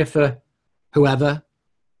 I'm here for whoever.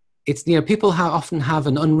 It's, people often have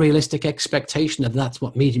an unrealistic expectation of that's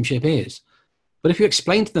what mediumship is. But if you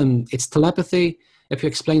explain to them it's telepathy, if you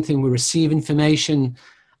explain to them we receive information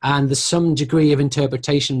and there's some degree of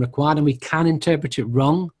interpretation required and we can interpret it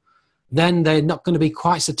wrong, then they're not going to be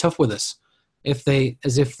quite so tough with us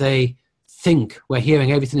as if they think we're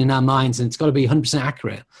hearing everything in our minds and it's got to be 100%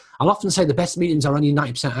 accurate. I'll often say the best mediums are only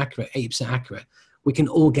 90% accurate, 80% accurate. We can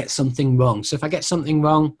all get something wrong. So if I get something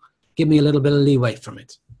wrong, give me a little bit of leeway from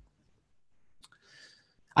it.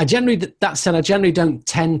 That said, I generally don't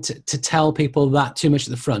tend to tell people that too much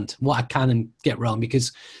at the front, what I can and get wrong,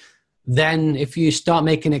 because then if you start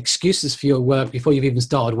making excuses for your work before you've even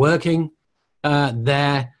started working,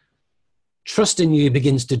 their trust in you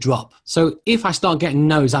begins to drop. So if I start getting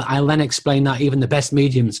no's, I'll then explain that even the best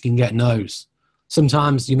mediums can get no's.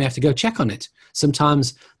 Sometimes you may have to go check on it.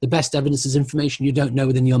 Sometimes the best evidence is information you don't know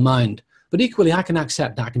within your mind. But equally, I can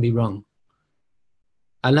accept that I can be wrong.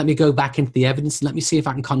 And let me go back into the evidence and let me see if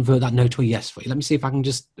I can convert that no to a yes for you. Let me see if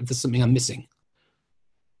there's something I'm missing.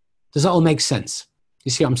 Does that all make sense?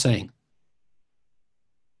 You see what I'm saying?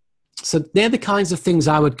 So they're the kinds of things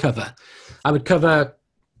I would cover. I would cover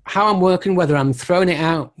how I'm working, whether I'm throwing it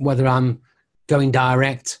out, whether I'm going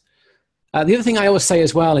direct. The other thing I always say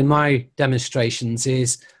as well in my demonstrations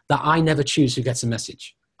is that I never choose who gets a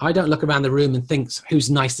message. I don't look around the room and think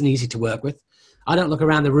who's nice and easy to work with. I don't look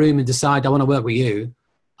around the room and decide I want to work with you.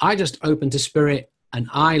 I just open to spirit and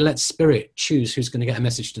I let spirit choose who's going to get a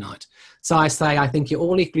message tonight. So I say, I think you're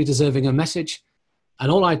all equally deserving of a message.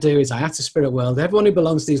 And all I do is I ask the spirit world, everyone who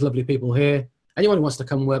belongs to these lovely people here, anyone who wants to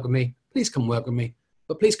come work with me, please come work with me.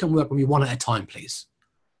 But please come work with me one at a time, please.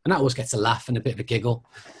 And that always gets a laugh and a bit of a giggle.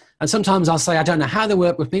 And sometimes I'll say, I don't know how they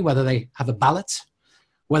work with me, whether they have a ballot,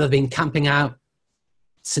 whether they've been camping out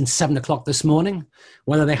since 7 o'clock this morning,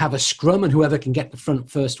 whether they have a scrum and whoever can get the front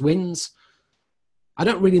first wins. I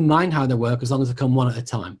don't really mind how they work as long as they come one at a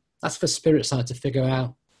time. That's for spirit side to figure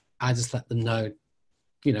out. I just let them know,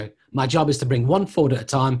 my job is to bring one forward at a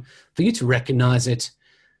time for you to recognize it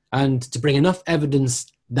and to bring enough evidence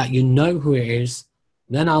that you know who it is.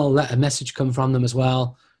 Then I'll let a message come from them as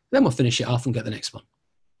well. Then we'll finish it off and get the next one.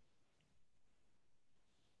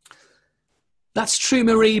 That's true,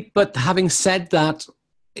 Marie. But having said that,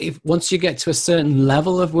 once you get to a certain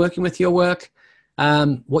level of working with your work,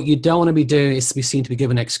 what you don't want to be doing is to be seen to be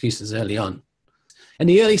given excuses early on. In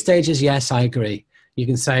the early stages, yes, I agree. You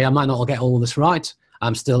can say, I might not get all this right.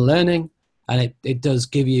 I'm still learning. And it does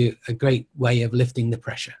give you a great way of lifting the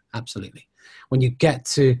pressure. Absolutely. When you get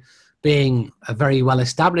to being a very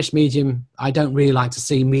well-established medium, I don't really like to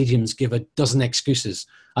see mediums give a dozen excuses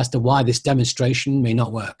as to why this demonstration may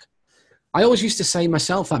not work. I always used to say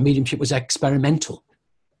myself that mediumship was experimental.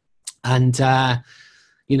 And,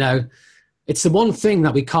 it's the one thing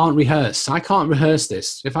that we can't rehearse. I can't rehearse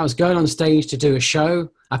this. If I was going on stage to do a show,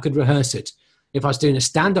 I could rehearse it. If I was doing a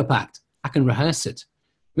stand-up act, I can rehearse it.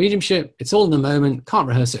 Mediumship, it's all in the moment, can't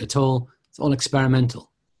rehearse it at all. It's all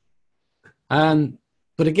experimental.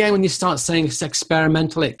 But again, when you start saying it's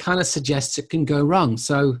experimental, it kind of suggests it can go wrong.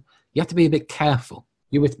 So you have to be a bit careful.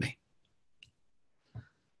 You with me?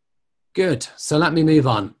 Good. So let me move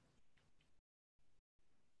on.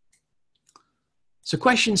 So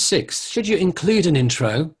question 6, should you include an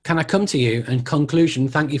intro? Can I come to you? And conclusion,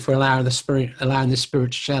 thank you for allowing the Spirit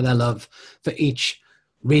to share their love for each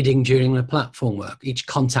reading during the platform work, each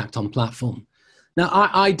contact on platform. Now,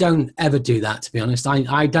 I don't ever do that, to be honest.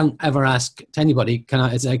 I don't ever ask to anybody,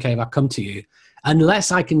 is it okay if I come to you?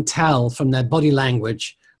 Unless I can tell from their body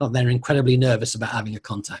language that they're incredibly nervous about having a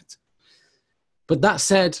contact. But that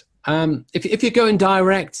said, if you're going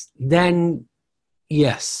direct, then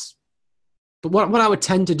yes. But what I would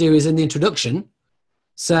tend to do is in the introduction,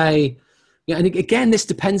 say, and again, this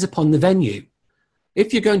depends upon the venue.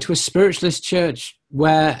 If you're going to a spiritualist church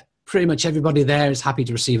where pretty much everybody there is happy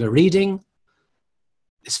to receive a reading,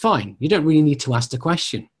 it's fine. You don't really need to ask the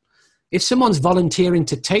question. If someone's volunteering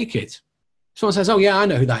to take it, someone says, oh yeah, I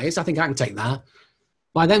know who that is. I think I can take that.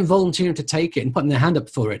 By them volunteering to take it and putting their hand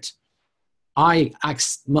up for it,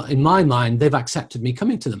 in my mind, they've accepted me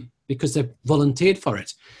coming to them because they've volunteered for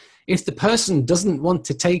it. If the person doesn't want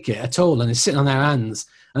to take it at all and is sitting on their hands,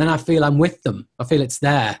 and then I feel I'm with them, I feel it's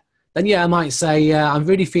there, then yeah, I might say, yeah, I'm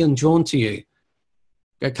really feeling drawn to you.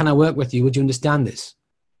 Can I work with you? Would you understand this?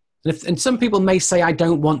 And some people may say, I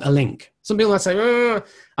don't want a link. Some people might say, oh,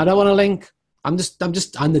 I don't want a link. I'm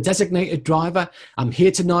the designated driver. I'm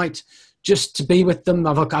here tonight just to be with them.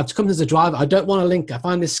 I've come as a driver. I don't want a link. I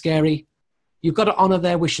find this scary. You've got to honor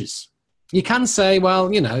their wishes. You can say,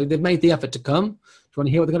 well, you know, they've made the effort to come. Do you want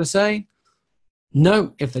to hear what they've got to say?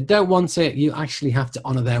 No, if they don't want it, you actually have to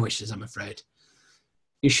honor their wishes, I'm afraid.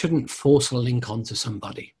 You shouldn't force a link onto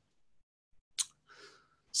somebody.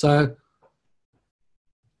 So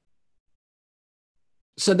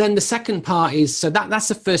then the second part is, so that's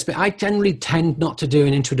the first bit. I generally tend not to do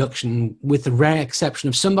an introduction with the rare exception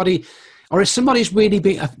of somebody, or if somebody's really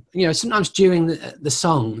big, you know, sometimes during the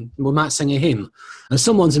song, we might sing a hymn and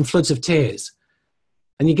someone's in floods of tears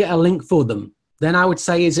and you get a link for them, then I would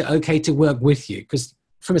say, is it okay to work with you? Because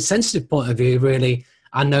from a sensitive point of view, really,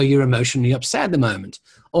 I know you're emotionally upset at the moment.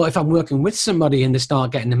 Or if I'm working with somebody and they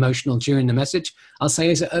start getting emotional during the message, I'll say,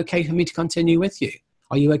 is it okay for me to continue with you?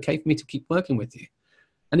 Are you okay for me to keep working with you?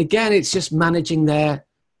 And again, it's just managing their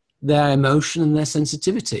emotion and their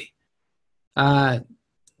sensitivity.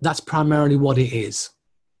 That's primarily what it is.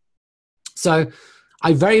 So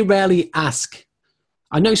I very rarely ask.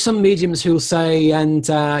 I know some mediums who will say, and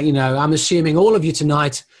you know, I'm assuming all of you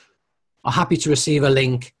tonight are happy to receive a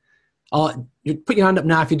link. Or you put your hand up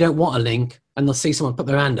now if you don't want a link, and they'll see someone put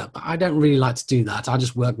their hand up. But I don't really like to do that. I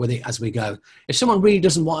just work with it as we go. If someone really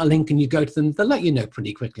doesn't want a link and you go to them, they'll let you know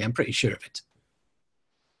pretty quickly. I'm pretty sure of it.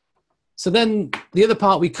 So then the other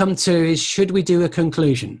part we come to is, should we do a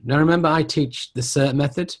conclusion? Now remember, I teach the CERT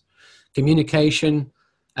method: communication,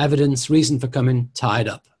 evidence, reason for coming, tie it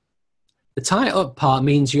up. The tie it up part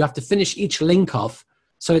means you have to finish each link off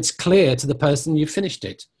so it's clear to the person you've finished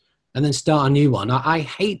it, and then start a new one. I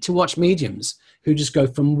hate to watch mediums who just go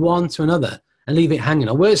from one to another and leave it hanging.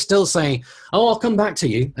 Or we're still saying, oh, I'll come back to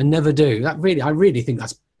you, and never do. I really think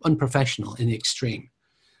that's unprofessional in the extreme.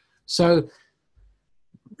 So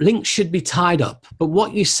links should be tied up. But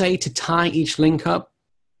what you say to tie each link up,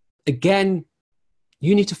 again,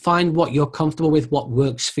 you need to find what you're comfortable with, what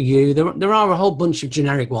works for you. There are a whole bunch of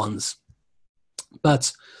generic ones.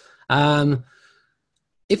 But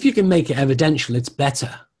if you can make it evidential, it's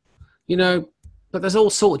better. You know, but there's all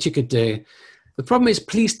sorts you could do. The problem is,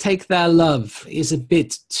 please take their love is a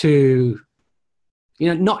bit too, you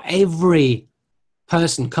know, not every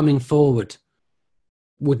person coming forward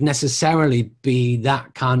would necessarily be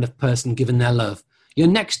that kind of person given their love. Your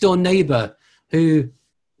next door neighbor who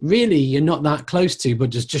really you're not that close to, but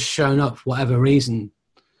just shown up for whatever reason.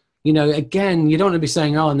 You know, again, you don't want to be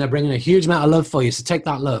saying, oh, and they're bringing a huge amount of love for you, so take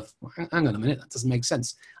that love. Well, hang on a minute, that doesn't make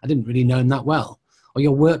sense. I didn't really know them that well. Or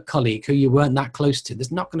your work colleague who you weren't that close to,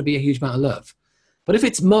 there's not going to be a huge amount of love. But if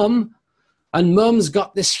it's mum, and mum's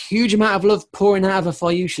got this huge amount of love pouring out of her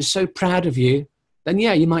for you, she's so proud of you, then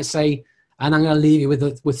yeah, you might say, and I'm going to leave you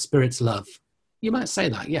with Spirit's love. You might say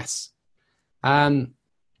that, yes.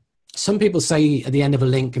 Some people say at the end of a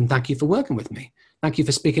link, and thank you for working with me. Thank you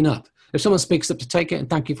for speaking up. If someone speaks up to take it, and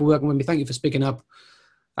thank you for working with me, thank you for speaking up.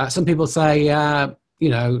 Some people say, you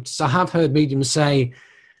know, so I have heard mediums say,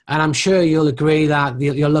 and I'm sure you'll agree that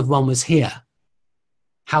your loved one was here.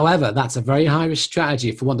 However, that's a very high-risk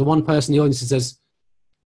strategy for the one person in the audience who says,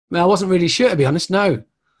 well, I wasn't really sure, to be honest, no.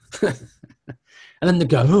 And then they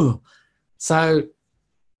go, oh. So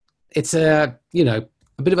it's a, you know,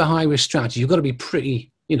 a bit of a high-risk strategy. You've got to be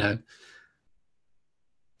pretty, you know,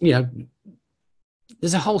 you know,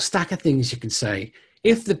 there's a whole stack of things you can say.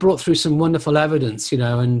 If they brought through some wonderful evidence, you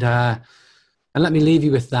know, and let me leave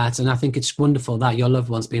you with that. And I think it's wonderful that your loved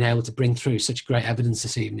one's been able to bring through such great evidence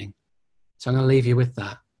this evening. So I'm going to leave you with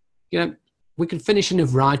that. You know, we can finish in a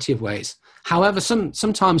variety of ways. However,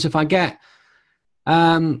 sometimes if I get,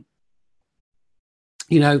 you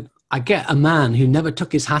know, I get a man who never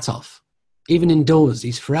took his hat off, even indoors.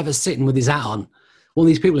 He's forever sitting with his hat on. All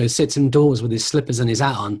these people who sit indoors with his slippers and his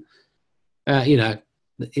hat on, you know,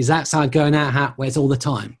 his outside going out hat wears all the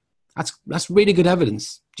time. That's really good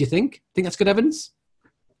evidence. Do you think? Think that's good evidence?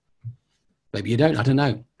 Maybe you don't. I don't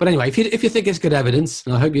know. But anyway, if you think it's good evidence,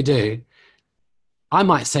 and I hope you do, I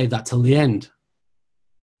might save that till the end.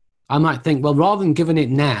 I might think, well, rather than giving it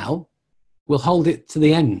now, we'll hold it to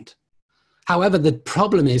the end. However, the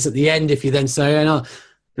problem is at the end, if you then say, oh, no,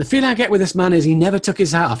 the feeling I get with this man is he never took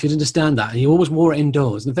his hat off. You'd understand that. And he always wore it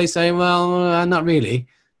indoors. And if they say, well, not really,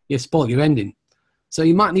 you've spoiled your ending. So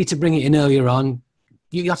you might need to bring it in earlier on.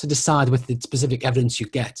 You have to decide with the specific evidence you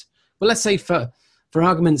get. But let's say for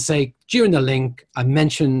argument's sake, during the link, I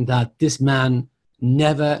mentioned that this man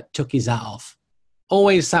never took his hat off.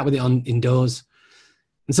 Always sat with it on indoors.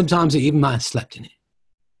 And sometimes he even might have slept in it.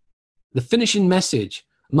 The finishing message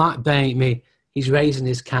might be he's raising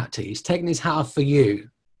his cap to you. He's taking his hat off for you.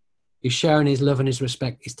 He's showing his love and his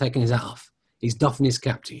respect. He's taking his hat off. He's doffing his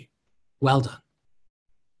cap to you. Well done.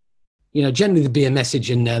 You know, generally there'd be a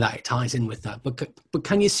message in there that it ties in with that. But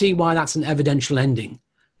can you see why that's an evidential ending?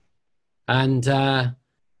 And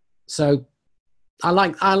so I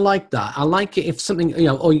like that. I like it if something, you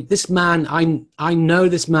know, oh, this man, I know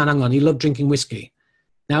this man, hang on, he loved drinking whiskey.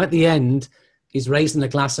 Now at the end, he's raising a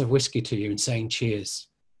glass of whiskey to you and saying cheers.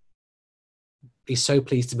 He's so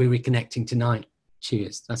pleased to be reconnecting tonight.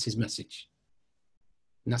 Cheers. That's his message.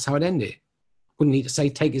 And that's how it ended. Wouldn't need to say,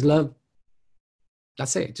 take his love.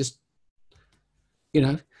 That's it. Just, you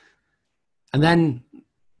know. And then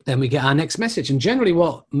we get our next message. And generally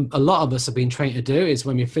what a lot of us have been trained to do is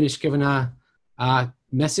when we finish giving our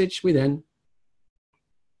message, we then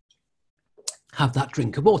have that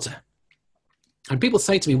drink of water. And people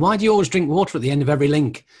say to me, why do you always drink water at the end of every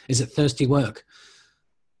link? Is it thirsty work?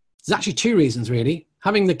 There's actually two reasons, really.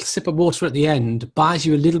 Having the sip of water at the end buys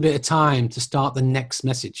you a little bit of time to start the next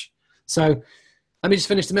message. So let me just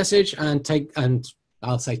finish the message and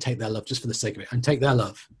I'll say take their love just for the sake of it, and take their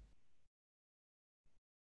love.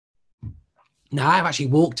 Now I've actually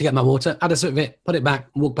walked to get my water, had a sip of it, put it back,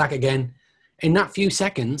 walk back again. In that few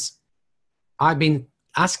seconds, I've been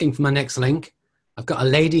asking for my next link. I've got a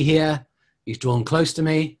lady here. He's drawn close to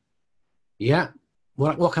me. Yeah.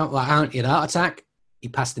 What out? He had a heart attack. He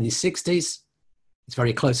passed in his 60s. It's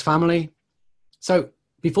very close family. So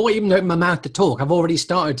before I even open my mouth to talk, I've already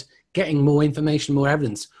started getting more information, more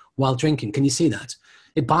evidence while drinking. Can you see that?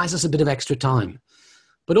 It buys us a bit of extra time.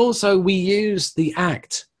 But also we use the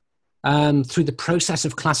act through the process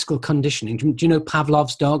of classical conditioning. Do you know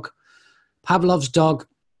Pavlov's dog? Pavlov's dog,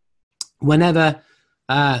 whenever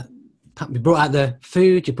you brought out the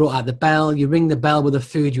food, you brought out the bell, you ring the bell with the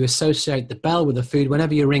food, you associate the bell with the food.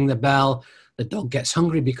 Whenever you ring the bell, the dog gets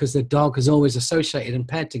hungry because the dog has always associated and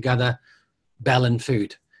paired together bell and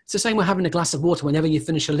food. It's the same with having a glass of water whenever you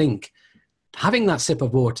finish a link. Having that sip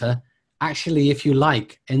of water actually, if you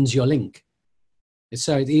like, ends your link.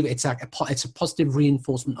 So it's a positive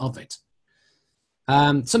reinforcement of it.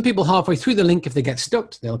 Some people halfway through the link, if they get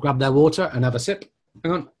stuck, they'll grab their water and have a sip.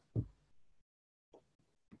 Hang on.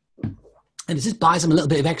 And it just buys them a little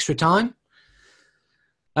bit of extra time.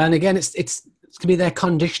 And again, it's going to be their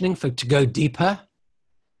conditioning to go deeper.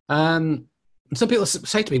 And some people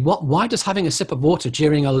say to me, why does having a sip of water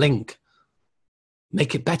during a link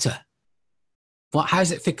make it better? How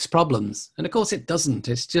does it fix problems? And of course it doesn't.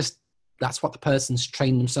 It's just, that's what the person's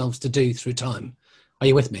trained themselves to do through time. Are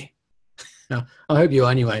you with me? I hope you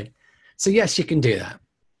are anyway. So yes, you can do that.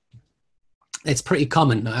 It's pretty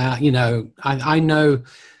common. You know, I know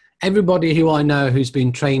everybody who I know who's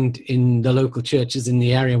been trained in the local churches in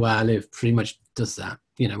the area where I live pretty much does that.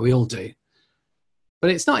 You know, we all do.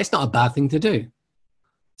 But it's not a bad thing to do.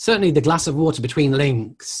 Certainly the glass of water between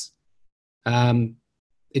links,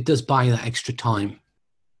 it does buy you that extra time.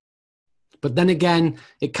 But then again,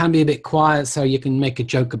 it can be a bit quiet, so you can make a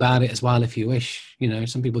joke about it as well if you wish. You know,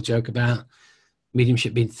 some people joke about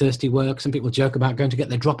mediumship being thirsty work. Some people joke about going to get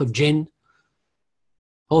their drop of gin.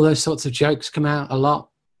 All those sorts of jokes come out a lot.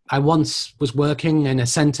 I once was working in a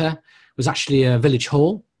centre. It was actually a village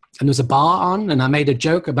hall, and there was a bar on, and I made a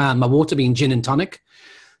joke about my water being gin and tonic.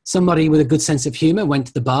 Somebody with a good sense of humour went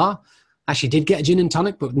to the bar, actually did get a gin and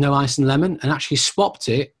tonic, but no ice and lemon, and actually swapped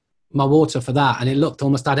it my water for that, and it looked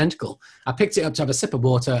almost identical. I picked it up to have a sip of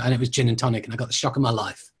water, and it was gin and tonic, and I got the shock of my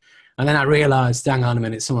life. And then I realized, hang on a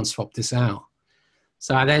minute, someone swapped this out.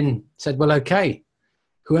 So I then said, well, okay,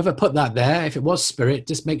 whoever put that there, if it was spirit,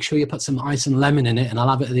 just make sure you put some ice and lemon in it, and I'll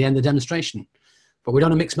have it at the end of the demonstration. But we don't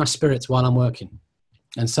want to mix my spirits while I'm working,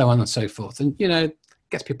 and so on and so forth. And, you know,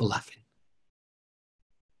 gets people laughing.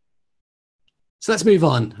 So let's move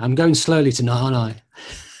on. I'm going slowly tonight, aren't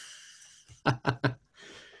I?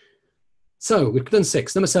 So we've done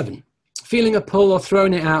 6. Number 7, feeling a pull or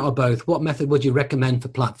throwing it out or both. What method would you recommend for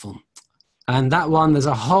platform? And that one, there's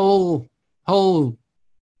a whole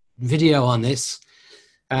video on this,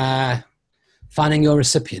 finding your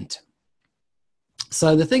recipient.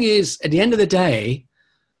 So the thing is, at the end of the day,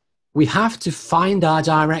 we have to find our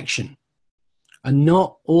direction, and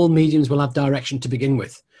not all mediums will have direction to begin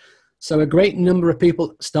with. So a great number of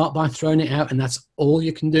people start by throwing it out, and that's all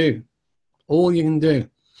you can do. All you can do.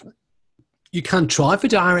 You can try for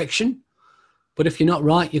direction, but if you're not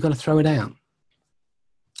right, you're going to throw it out.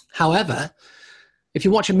 However, if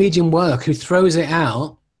you watch a medium work who throws it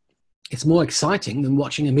out, it's more exciting than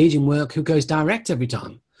watching a medium work who goes direct every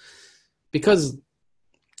time. Because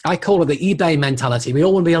I call it the eBay mentality. We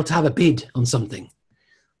all want to be able to have a bid on something.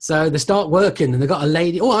 So they start working and they've got a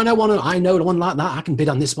lady. Oh, I know one like that. I can bid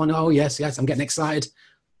on this one. Oh, yes, I'm getting excited.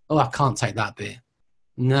 Oh, I can't take that bid.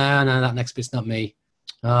 No, that next bit's not me.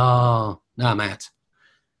 Oh, no, I'm out.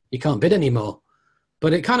 You can't bid anymore.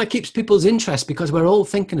 But it kind of keeps people's interest, because we're all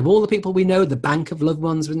thinking of all the people we know, the bank of loved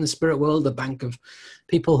ones in the spirit world, the bank of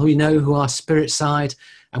people who we know who are spirit side,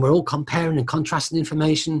 and we're all comparing and contrasting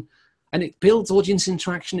information, and it builds audience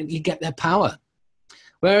interaction, and you get their power.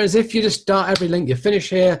 Whereas if you just start every link, you finish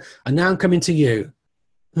here, and now I'm coming to you.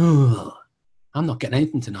 Oh, I'm not getting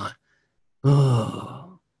anything tonight.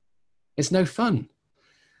 Oh, it's no fun.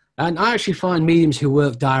 And I actually find mediums who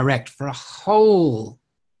work direct for a whole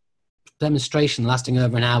demonstration lasting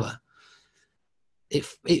over an hour, it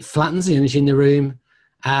flattens the energy in the room,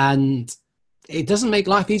 and it doesn't make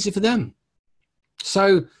life easy for them.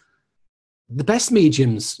 So the best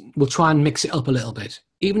mediums will try and mix it up a little bit.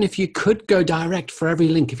 Even if you could go direct for every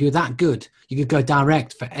link, if you're that good, you could go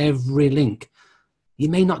direct for every link. You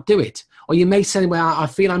may not do it. Or you may say, well, I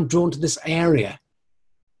feel I'm drawn to this area,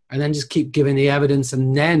 and then just keep giving the evidence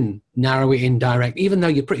and then narrow it in direct, even though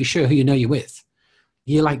you're pretty sure who you know you're with.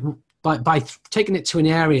 You're like, by taking it to an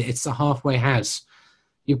area, it's a halfway house.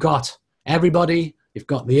 You've got everybody, you've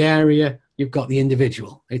got the area, you've got the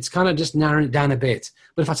individual. It's kind of just narrowing it down a bit.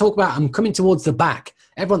 But if I talk about I'm coming towards the back,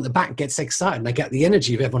 everyone at the back gets excited, and they get the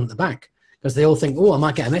energy of everyone at the back, because they all think, oh, I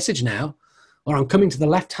might get a message now. Or I'm coming to the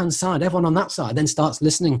left-hand side, everyone on that side then starts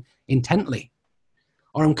listening intently.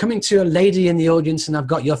 Or I'm coming to a lady in the audience, and I've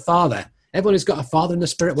got your father. Everyone who's got a father in the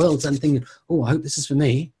spirit world and thinking, oh, I hope this is for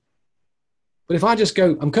me. But if I just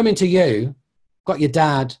go, I'm coming to you, got your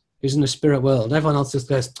dad who's in the spirit world, everyone else just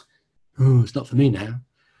goes, oh, it's not for me now.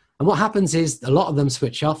 And what happens is a lot of them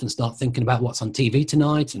switch off and start thinking about what's on TV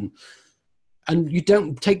tonight, and you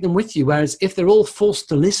don't take them with you. Whereas if they're all forced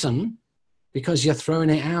to listen because you're throwing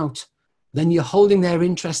it out, then you're holding their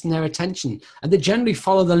interest and their attention. And they generally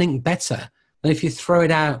follow the link better than if you throw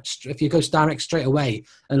it out, if you go direct straight away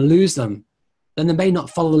and lose them, then they may not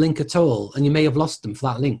follow the link at all, and you may have lost them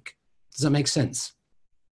for that link. Does that make sense?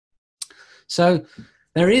 So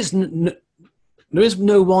there is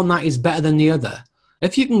no one that is better than the other.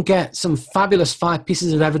 If you can get some fabulous 5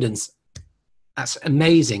 pieces of evidence, that's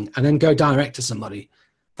amazing, and then go direct to somebody,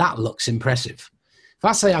 that looks impressive. If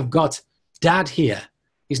I say I've got Dad here,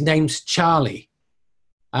 his name's Charlie,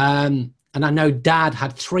 and I know Dad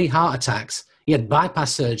had 3 heart attacks. He had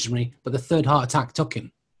bypass surgery, but the 3rd heart attack took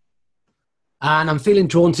him. And I'm feeling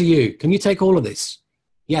drawn to you. Can you take all of this?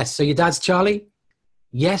 Yes. So your dad's Charlie?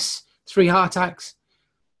 Yes. 3 heart attacks?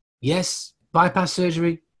 Yes. Bypass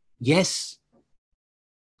surgery? Yes.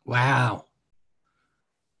 Wow.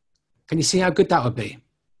 Can you see how good that would be?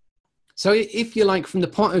 So if you like, from the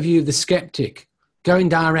point of view of the skeptic, going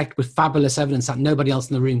direct with fabulous evidence that nobody else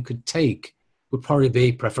in the room could take would probably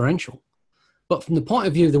be preferential. But from the point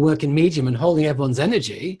of view of the working medium and holding everyone's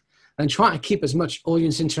energy and trying to keep as much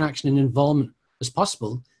audience interaction and involvement as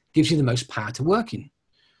possible gives you the most power to work in.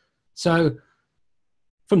 So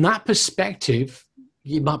from that perspective,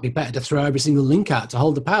 it might be better to throw every single link out to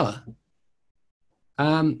hold the power.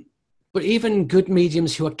 But even good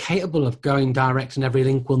mediums who are capable of going direct on every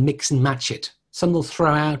link will mix and match it. Some will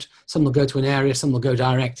throw out, some will go to an area, some will go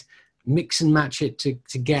direct. Mix and match it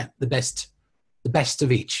to get the best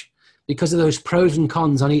of each, because of those pros and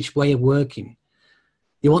cons on each way of working.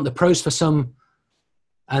 You want the pros for some,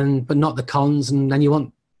 but not the cons, and then you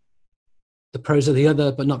want the pros of the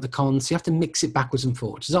other, but not the cons. You have to mix it backwards and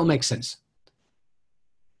forwards. Does that all make sense?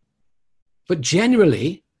 But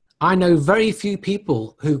generally, I know very few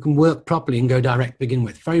people who can work properly and go direct to begin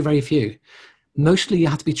with. Very, very few. Mostly you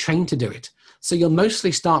have to be trained to do it. So you'll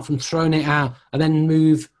mostly start from throwing it out and then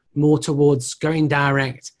move more towards going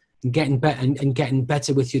direct and getting better and getting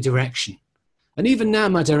better with your direction. And even now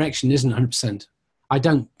my direction isn't 100%. I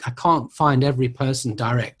can't find every person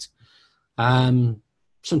direct.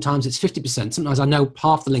 Sometimes it's 50%. Sometimes I know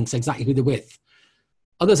half the links exactly who they're with.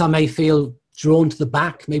 Others I may feel drawn to the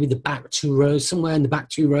back, maybe the back 2 rows, somewhere in the back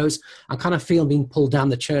 2 rows. I kind of feel being pulled down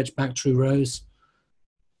the church back 2 rows.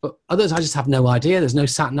 But others, I just have no idea. There's no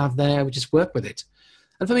sat nav there. We just work with it.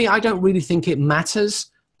 And for me, I don't really think it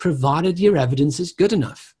matters, provided your evidence is good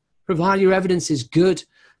enough. Provided your evidence is good,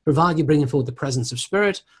 provided you're bringing forward the presence of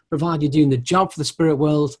spirit, provided you're doing the job for the spirit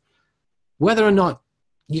world, whether or not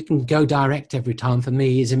you can go direct every time, for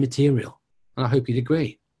me, is immaterial. And I hope you'd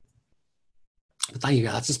agree. But there you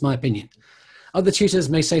go. That's just my opinion. Other tutors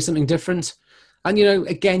may say something different. And, you know,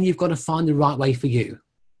 again, you've got to find the right way for you.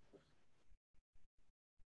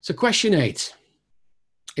 So question 8,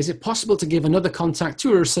 is it possible to give another contact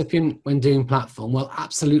to a recipient when doing platform? Well,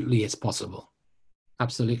 absolutely it's possible.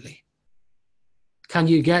 Absolutely. Can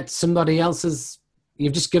you get somebody else's,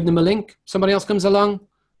 you've just given them a link, somebody else comes along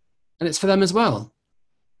and it's for them as well.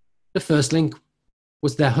 The first link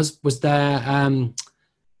was their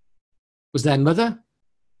mother.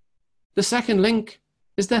 The second link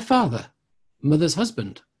is their father, mother's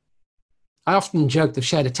husband. I often joke they've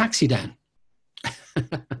shared a taxi down.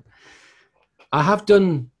 I have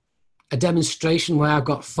done a demonstration where I've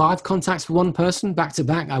got 5 contacts for one person back to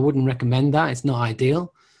back. I wouldn't recommend that. It's not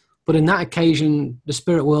ideal. But in that occasion, the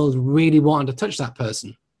spirit world really wanted to touch that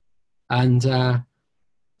person. And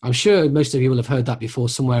I'm sure most of you will have heard that before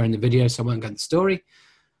somewhere in the video, so I won't go into the story.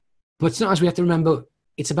 But sometimes we have to remember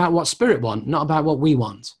it's about what spirit want, not about what we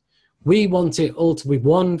want. We want it all to be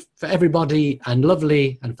one for everybody and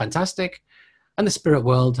lovely and fantastic. And the spirit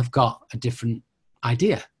world have got a different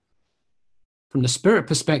idea. From the spirit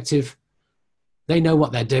perspective, they know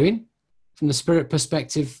what they're doing. From the spirit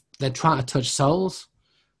perspective, they're trying to touch souls.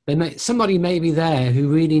 Somebody may be there who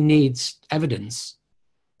really needs evidence,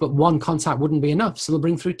 but one contact wouldn't be enough. So they'll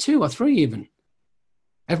bring through 2 or 3 even.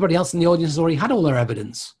 Everybody else in the audience has already had all their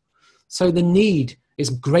evidence. So the need is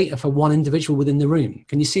greater for one individual within the room.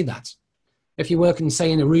 Can you see that? If you work in,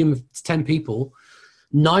 say, in a room of 10 people,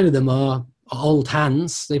 9 of them are old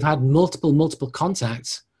hands. They've had multiple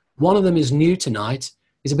contacts. One of them is new tonight,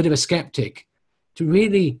 is a bit of a skeptic.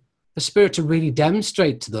 The spirit to really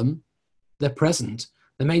demonstrate to them they're present,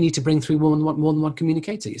 they may need to bring through more than one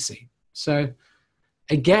communicator, you see. So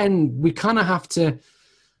again, we kind of have to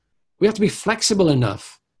be flexible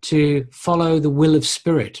enough to follow the will of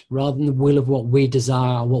spirit rather than the will of what we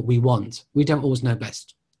desire or what we want. We don't always know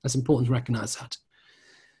best. That's important to recognize that.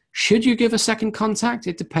 Should you give a second contact?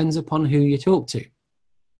 It depends upon who you talk to.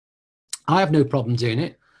 I have no problem doing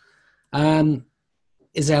it.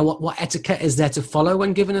 What etiquette is there to follow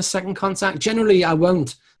when given a second contact? Generally, I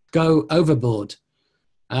won't go overboard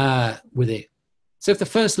with it. So if the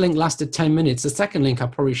first link lasted 10 minutes, the second link, I'll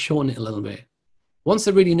probably shorten it a little bit. Once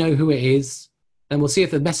they really know who it is, then we'll see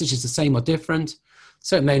if the message is the same or different.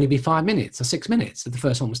 So it may only be 5 minutes or 6 minutes if the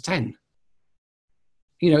first one was 10.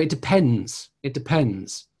 You know, it depends. It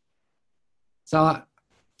depends. So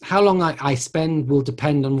how long I spend will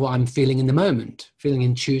depend on what I'm feeling in the moment, feeling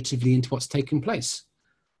intuitively into what's taking place.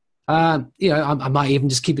 You know, I might even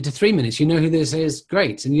just keep it to 3 minutes. You know who this is?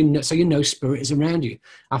 Great. And so you know spirit is around you.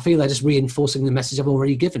 I feel they're just reinforcing the message I've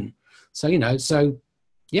already given. So, you know,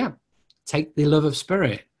 yeah, take the love of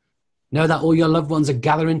spirit. Know that all your loved ones are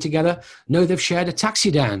gathering together. Know they've shared a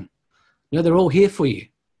taxi down. Know they're all here for you.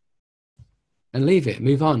 And leave it,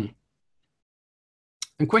 move on.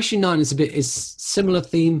 And question 9 is similar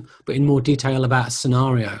theme, but in more detail about a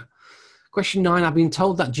scenario. Question 9, I've been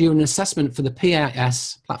told that during an assessment for the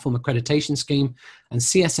PAS, Platform Accreditation Scheme, and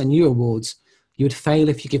CSNU awards, you would fail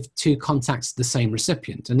if you give 2 contacts to the same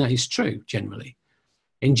recipient. And that is true, generally.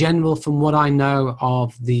 In general, from what I know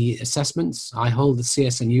of the assessments, I hold the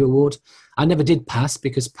CSNU award. I never did PAS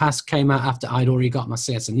because PAS came out after I'd already got my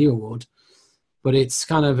CSNU award. But it's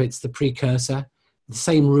the precursor. The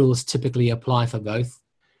same rules typically apply for both.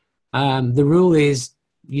 The rule is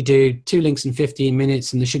you do 2 links in 15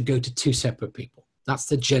 minutes and they should go to 2 separate people. That's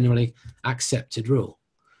the generally accepted rule.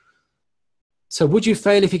 So would you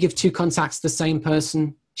fail if you give 2 contacts to the same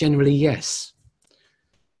person? Generally, yes.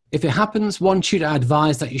 If it happens, one tutor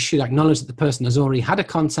advised that you should acknowledge that the person has already had a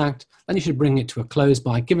contact, then you should bring it to a close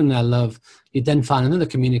by giving their love. You then find another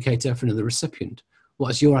communicator for another recipient.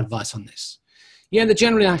 What is your advice on this? Yeah, the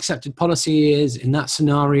generally accepted policy is, in that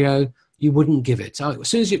scenario, you wouldn't give it. As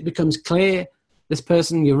soon as it becomes clear, this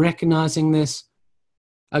person, you're recognizing this.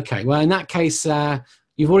 Okay, well, in that case,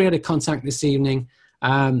 you've already had a contact this evening.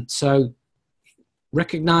 So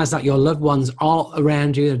recognize that your loved ones are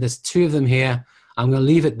around you. There's 2 of them here. I'm going to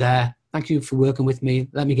leave it there. Thank you for working with me.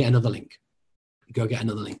 Let me get another link. Go get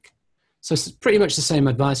another link. So it's pretty much the same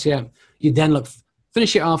advice here. You then look,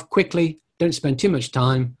 finish it off quickly. Don't spend too much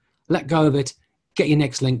time. Let go of it. Get your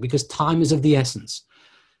next link, because time is of the essence.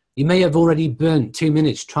 You may have already burnt 2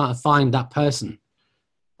 minutes trying to find that person,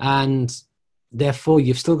 and therefore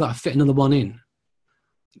you've still got to fit another one in.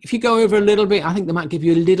 If you go over a little bit, I think they might give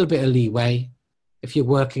you a little bit of leeway if you're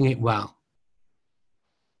working it well.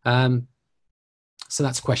 So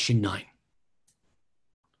that's question 9.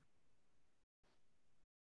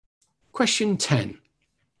 Question 10.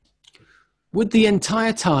 Would the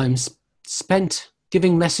entire time spent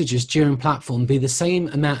giving messages during platform be the same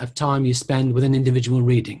amount of time you spend with an individual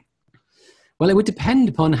reading? Well, it would depend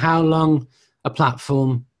upon how long a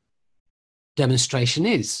platform demonstration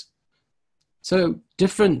is. So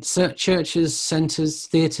different churches, centres,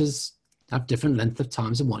 theatres have different length of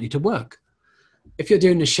times and want you to work. If you're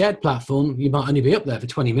doing a shared platform, you might only be up there for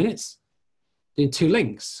 20 minutes, doing 2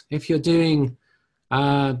 links. If you're doing,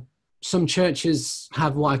 some churches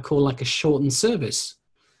have what I call like a shortened service.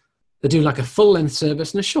 They do like a full length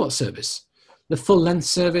service and a short service. The full length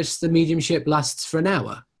service, the mediumship lasts for an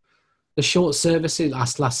hour. The short service, it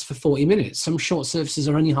lasts for 40 minutes. Some short services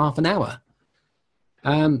are only half an hour.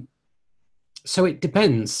 So it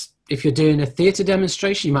depends. If you're doing a theatre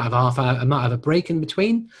demonstration, you might have a break in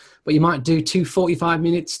between, but you might do 2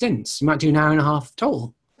 45-minute stints. You might do an hour and a half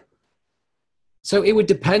total. So it would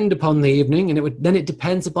depend upon the evening, and then it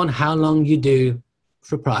depends upon how long you do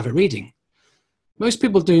for private reading. Most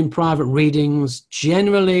people doing private readings,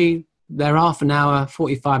 generally, they're half an hour,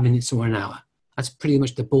 45 minutes or an hour. That's pretty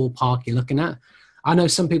much the ballpark you're looking at. I know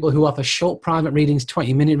some people who offer short private readings,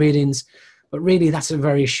 20-minute readings, but really that's a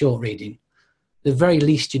very short reading. The very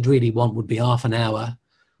least you'd really want would be half an hour.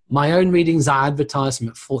 My own readings, I advertise them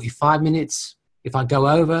at 45 minutes. If I go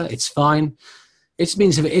over, it's fine. It just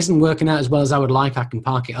means if it isn't working out as well as I would like, I can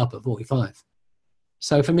park it up at 45.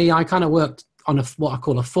 So for me, I kind of worked on what I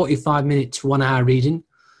call a 45-minute to 1 hour reading.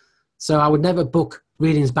 So I would never book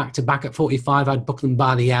readings back to back at 45. I'd book them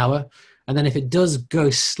by the hour. And then if it does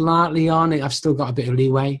go slightly on, I've still got a bit of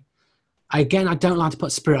leeway. Again, I don't like to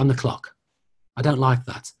put spirit on the clock. I don't like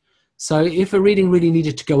that. So if a reading really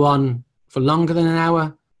needed to go on for longer than an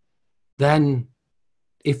hour, then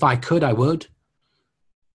if I could, I would.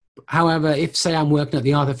 However, if, say, I'm working at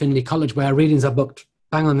the Arthur Findlay College where readings are booked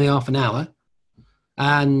bang on the half an hour,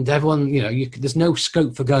 and everyone, you know, there's no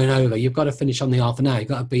scope for going over. You've got to finish on the half an hour. You've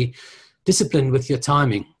got to be disciplined with your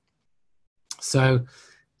timing. So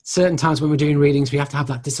certain times when we're doing readings, we have to have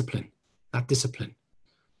that discipline.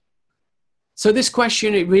 So this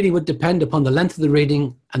question, it really would depend upon the length of the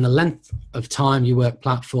reading and the length of time you work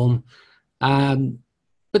platform.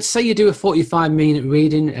 But say you do a 45-minute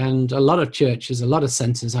reading, and a lot of churches, a lot of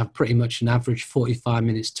centres have pretty much an average 45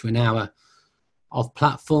 minutes to an hour of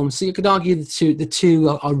platform. So you could argue the two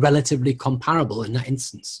are relatively comparable in that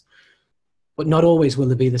instance, but not always will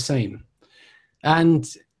they be the same. And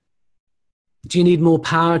do you need more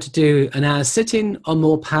power to do an hour sitting or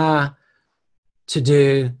more power to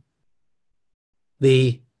do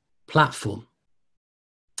the platform?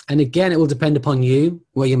 And again, it will depend upon you,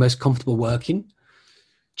 where you're most comfortable working.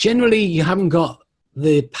 Generally, you haven't got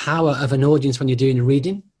the power of an audience when you're doing a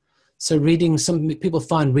reading. So reading, some people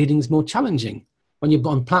find readings more challenging. When you're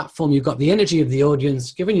on platform, you've got the energy of the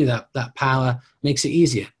audience giving you that power, makes it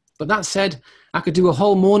easier. But that said, I could do a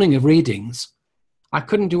whole morning of readings. I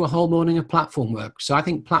couldn't do a whole morning of platform work. So I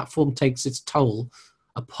think platform takes its toll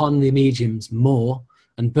upon the mediums more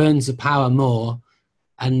and burns the power more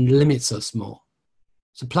and limits us more.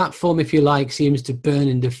 So platform, if you like, seems to burn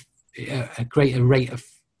into a greater rate of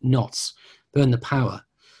knots, burn the power.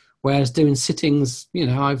 Whereas doing sittings, you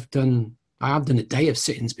know, I've done a day of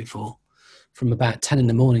sittings before, from about 10 in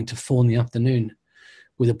the morning to 4 in the afternoon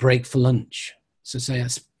with a break for lunch. So say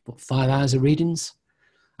that's what, 5 hours of readings.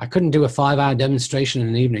 I couldn't do a 5-hour demonstration in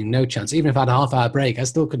an evening, no chance. Even if I had a half-hour break, I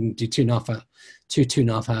still couldn't do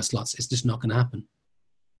 2.5-hour slots. It's just not going to happen.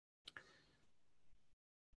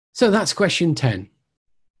 So that's question 10.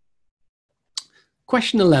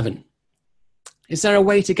 Question 11. Is there a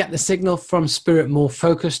way to get the signal from spirit more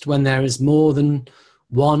focused when there is more than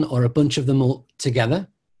one or a bunch of them all together?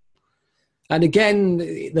 And again,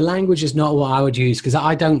 the language is not what I would use, because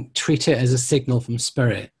I don't treat it as a signal from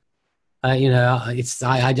spirit. You know,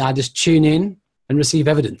 I just tune in and receive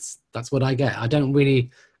evidence. That's what I get. I don't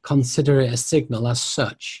really consider it a signal as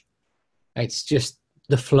such. It's just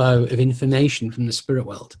the flow of information from the spirit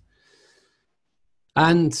world.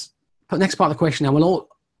 And the next part of the question, I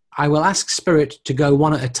will ask spirit to go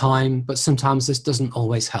one at a time, but sometimes this doesn't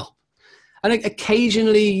always help. And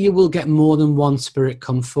occasionally you will get more than one spirit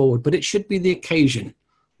come forward, but it should be the occasion,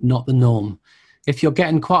 not the norm. If you're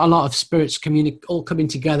getting quite a lot of spirits all coming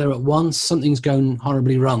together at once, something's going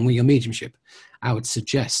horribly wrong with your mediumship, I would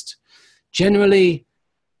suggest. Generally,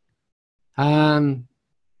 again,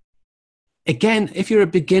 if you're a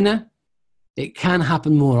beginner, it can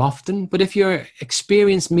happen more often. But if you're an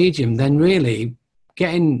experienced medium, then really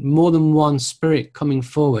getting more than one spirit coming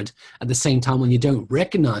forward at the same time when you don't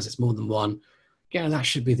recognize it's more than one, yeah, that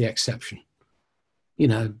should be the exception. You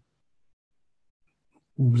know,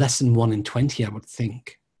 less than 1 in 20, I would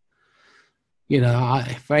think. You know,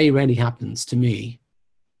 it very rarely happens to me.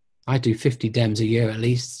 I do 50 DEMs a year at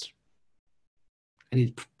least. And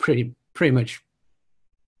it's pretty much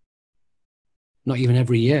not even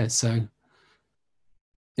every year. So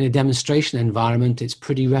in a demonstration environment, it's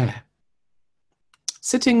pretty rare.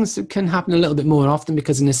 Sittings can happen a little bit more often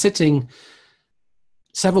because in a sitting,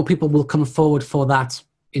 several people will come forward for that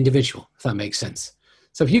individual, if that makes sense.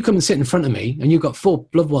 So if you come and sit in front of me and you've got 4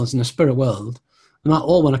 loved ones in the spirit world, they might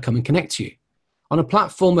all want to come and connect to you. On a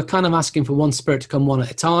platform, we're kind of asking for one spirit to come one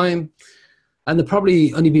at a time. And there'll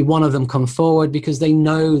probably only be one of them come forward because they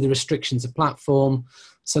know the restrictions of platform.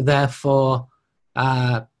 So therefore,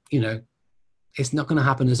 you know, it's not going to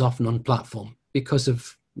happen as often on platform because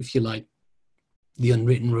of, if you like, the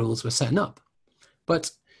unwritten rules we're setting up.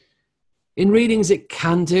 But in readings, it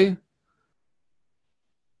can do.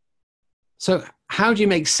 So how do you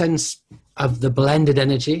make sense of the blended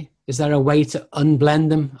energy? Is there a way to unblend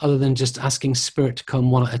them other than just asking spirit to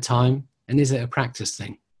come one at a time? And is it a practice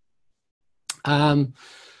thing?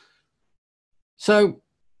 So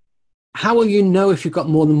how will you know if you've got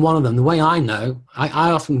more than one of them? The way I know,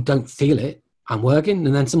 I often don't feel it. I'm working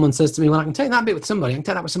and then someone says to me, well, I can take that bit with somebody. I can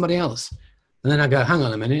take that with somebody else. And then I go, hang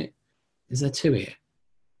on a minute. Is there 2 here?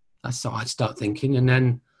 That's what I'd start thinking. And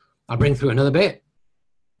then I bring through another bit.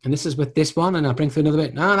 And this is with this one. And I bring through another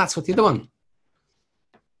bit. No, that's with the other one.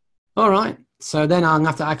 All right. So then I'm going to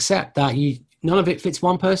have to accept that none of it fits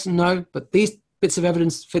one person. No. But these bits of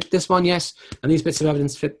evidence fit this one. Yes. And these bits of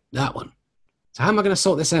evidence fit that one. So how am I going to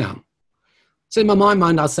sort this out? So in my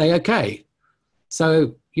mind, I'll say, okay.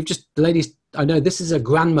 So the ladies, I know this is a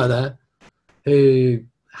grandmother who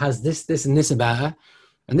has this, this, and this about her.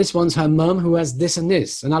 And this one's her mum who has this and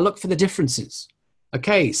this. And I look for the differences.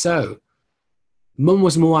 Okay, so mum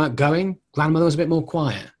was more outgoing. Grandmother was a bit more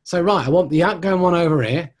quiet. So, right, I want the outgoing one over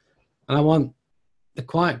here. And I want the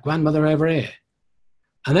quiet grandmother over here.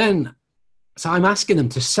 And then, so I'm asking them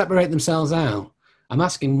to separate themselves out. I'm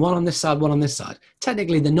asking one on this side, one on this side.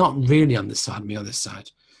 Technically, they're not really on this side, me on this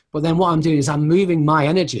side. But then what I'm doing is I'm moving my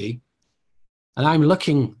energy and I'm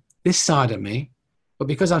looking this side of me. But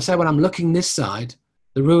because I've said when I'm looking this side,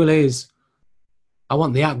 the rule is I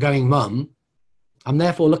want the outgoing mum. I'm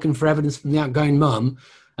therefore looking for evidence from the outgoing mum.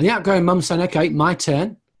 And the outgoing mum's saying, okay, my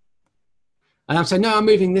turn. And I'm saying, no, I'm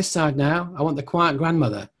moving this side now. I want the quiet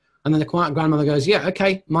grandmother. And then the quiet grandmother goes, yeah,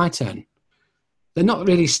 okay, my turn. They're not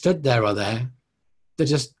really stood there or there. They're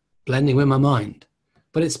just blending with my mind.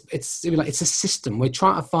 But it's a system. We're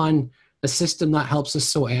trying to find a system that helps us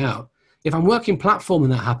sort it out. If I'm working platform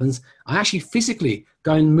and that happens, I actually physically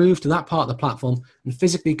go and move to that part of the platform and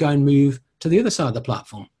physically go and move to the other side of the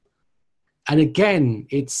platform. And again,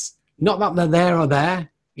 it's not that they're there or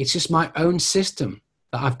there. It's just my own system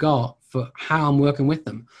that I've got for how I'm working with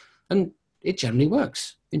them. And it generally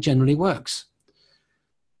works. It generally works.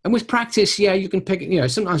 And with practice, yeah, you can pick,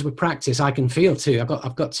 sometimes with practice, I can feel too.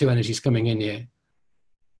 I've got 2 energies coming in here.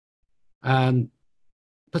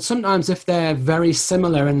 But sometimes if they're very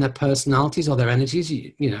similar in their personalities or their energies,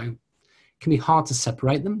 it can be hard to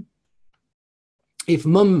separate them. If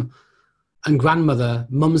mum and grandmother,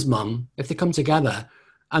 mum's mum, if they come together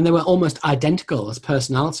and they were almost identical as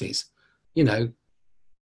personalities, they're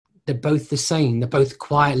both the same. They're both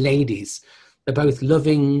quiet ladies. They're both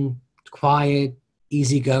loving, quiet,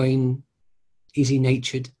 easygoing,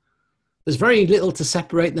 easy-natured. There's very little to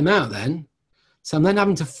separate them out then. So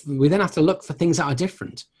we then have to look for things that are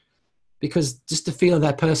different because just the feel of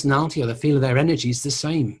their personality or the feel of their energy is the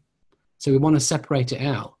same. So we want to separate it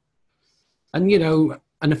out. And,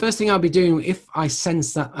 and the first thing I'll be doing if I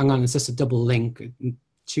sense that, it's just a double link,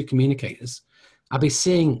 2 communicators, I'll be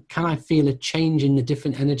seeing, can I feel a change in the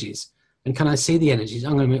different energies? And can I see the energies?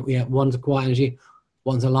 I'm going to make, one's a quiet energy,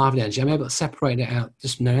 one's a lively energy. I'm able to separate it out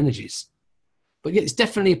just from their energies. But yeah, it's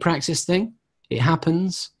definitely a practice thing. It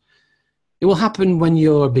happens. It will happen when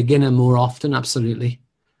you're a beginner more often, absolutely.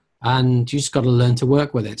 And you just got to learn to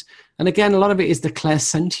work with it. And again, a lot of it is the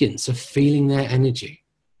clairsentience of feeling their energy.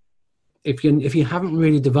 If you haven't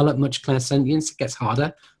really developed much clairsentience, it gets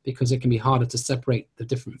harder because it can be harder to separate the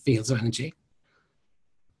different fields of energy.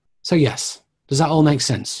 So yes, does that all make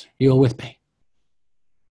sense? You're with me?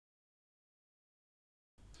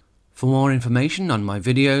 For more information on my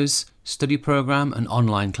videos, study program and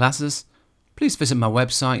online classes, please visit my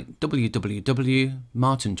website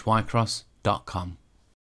www.martintwycross.com.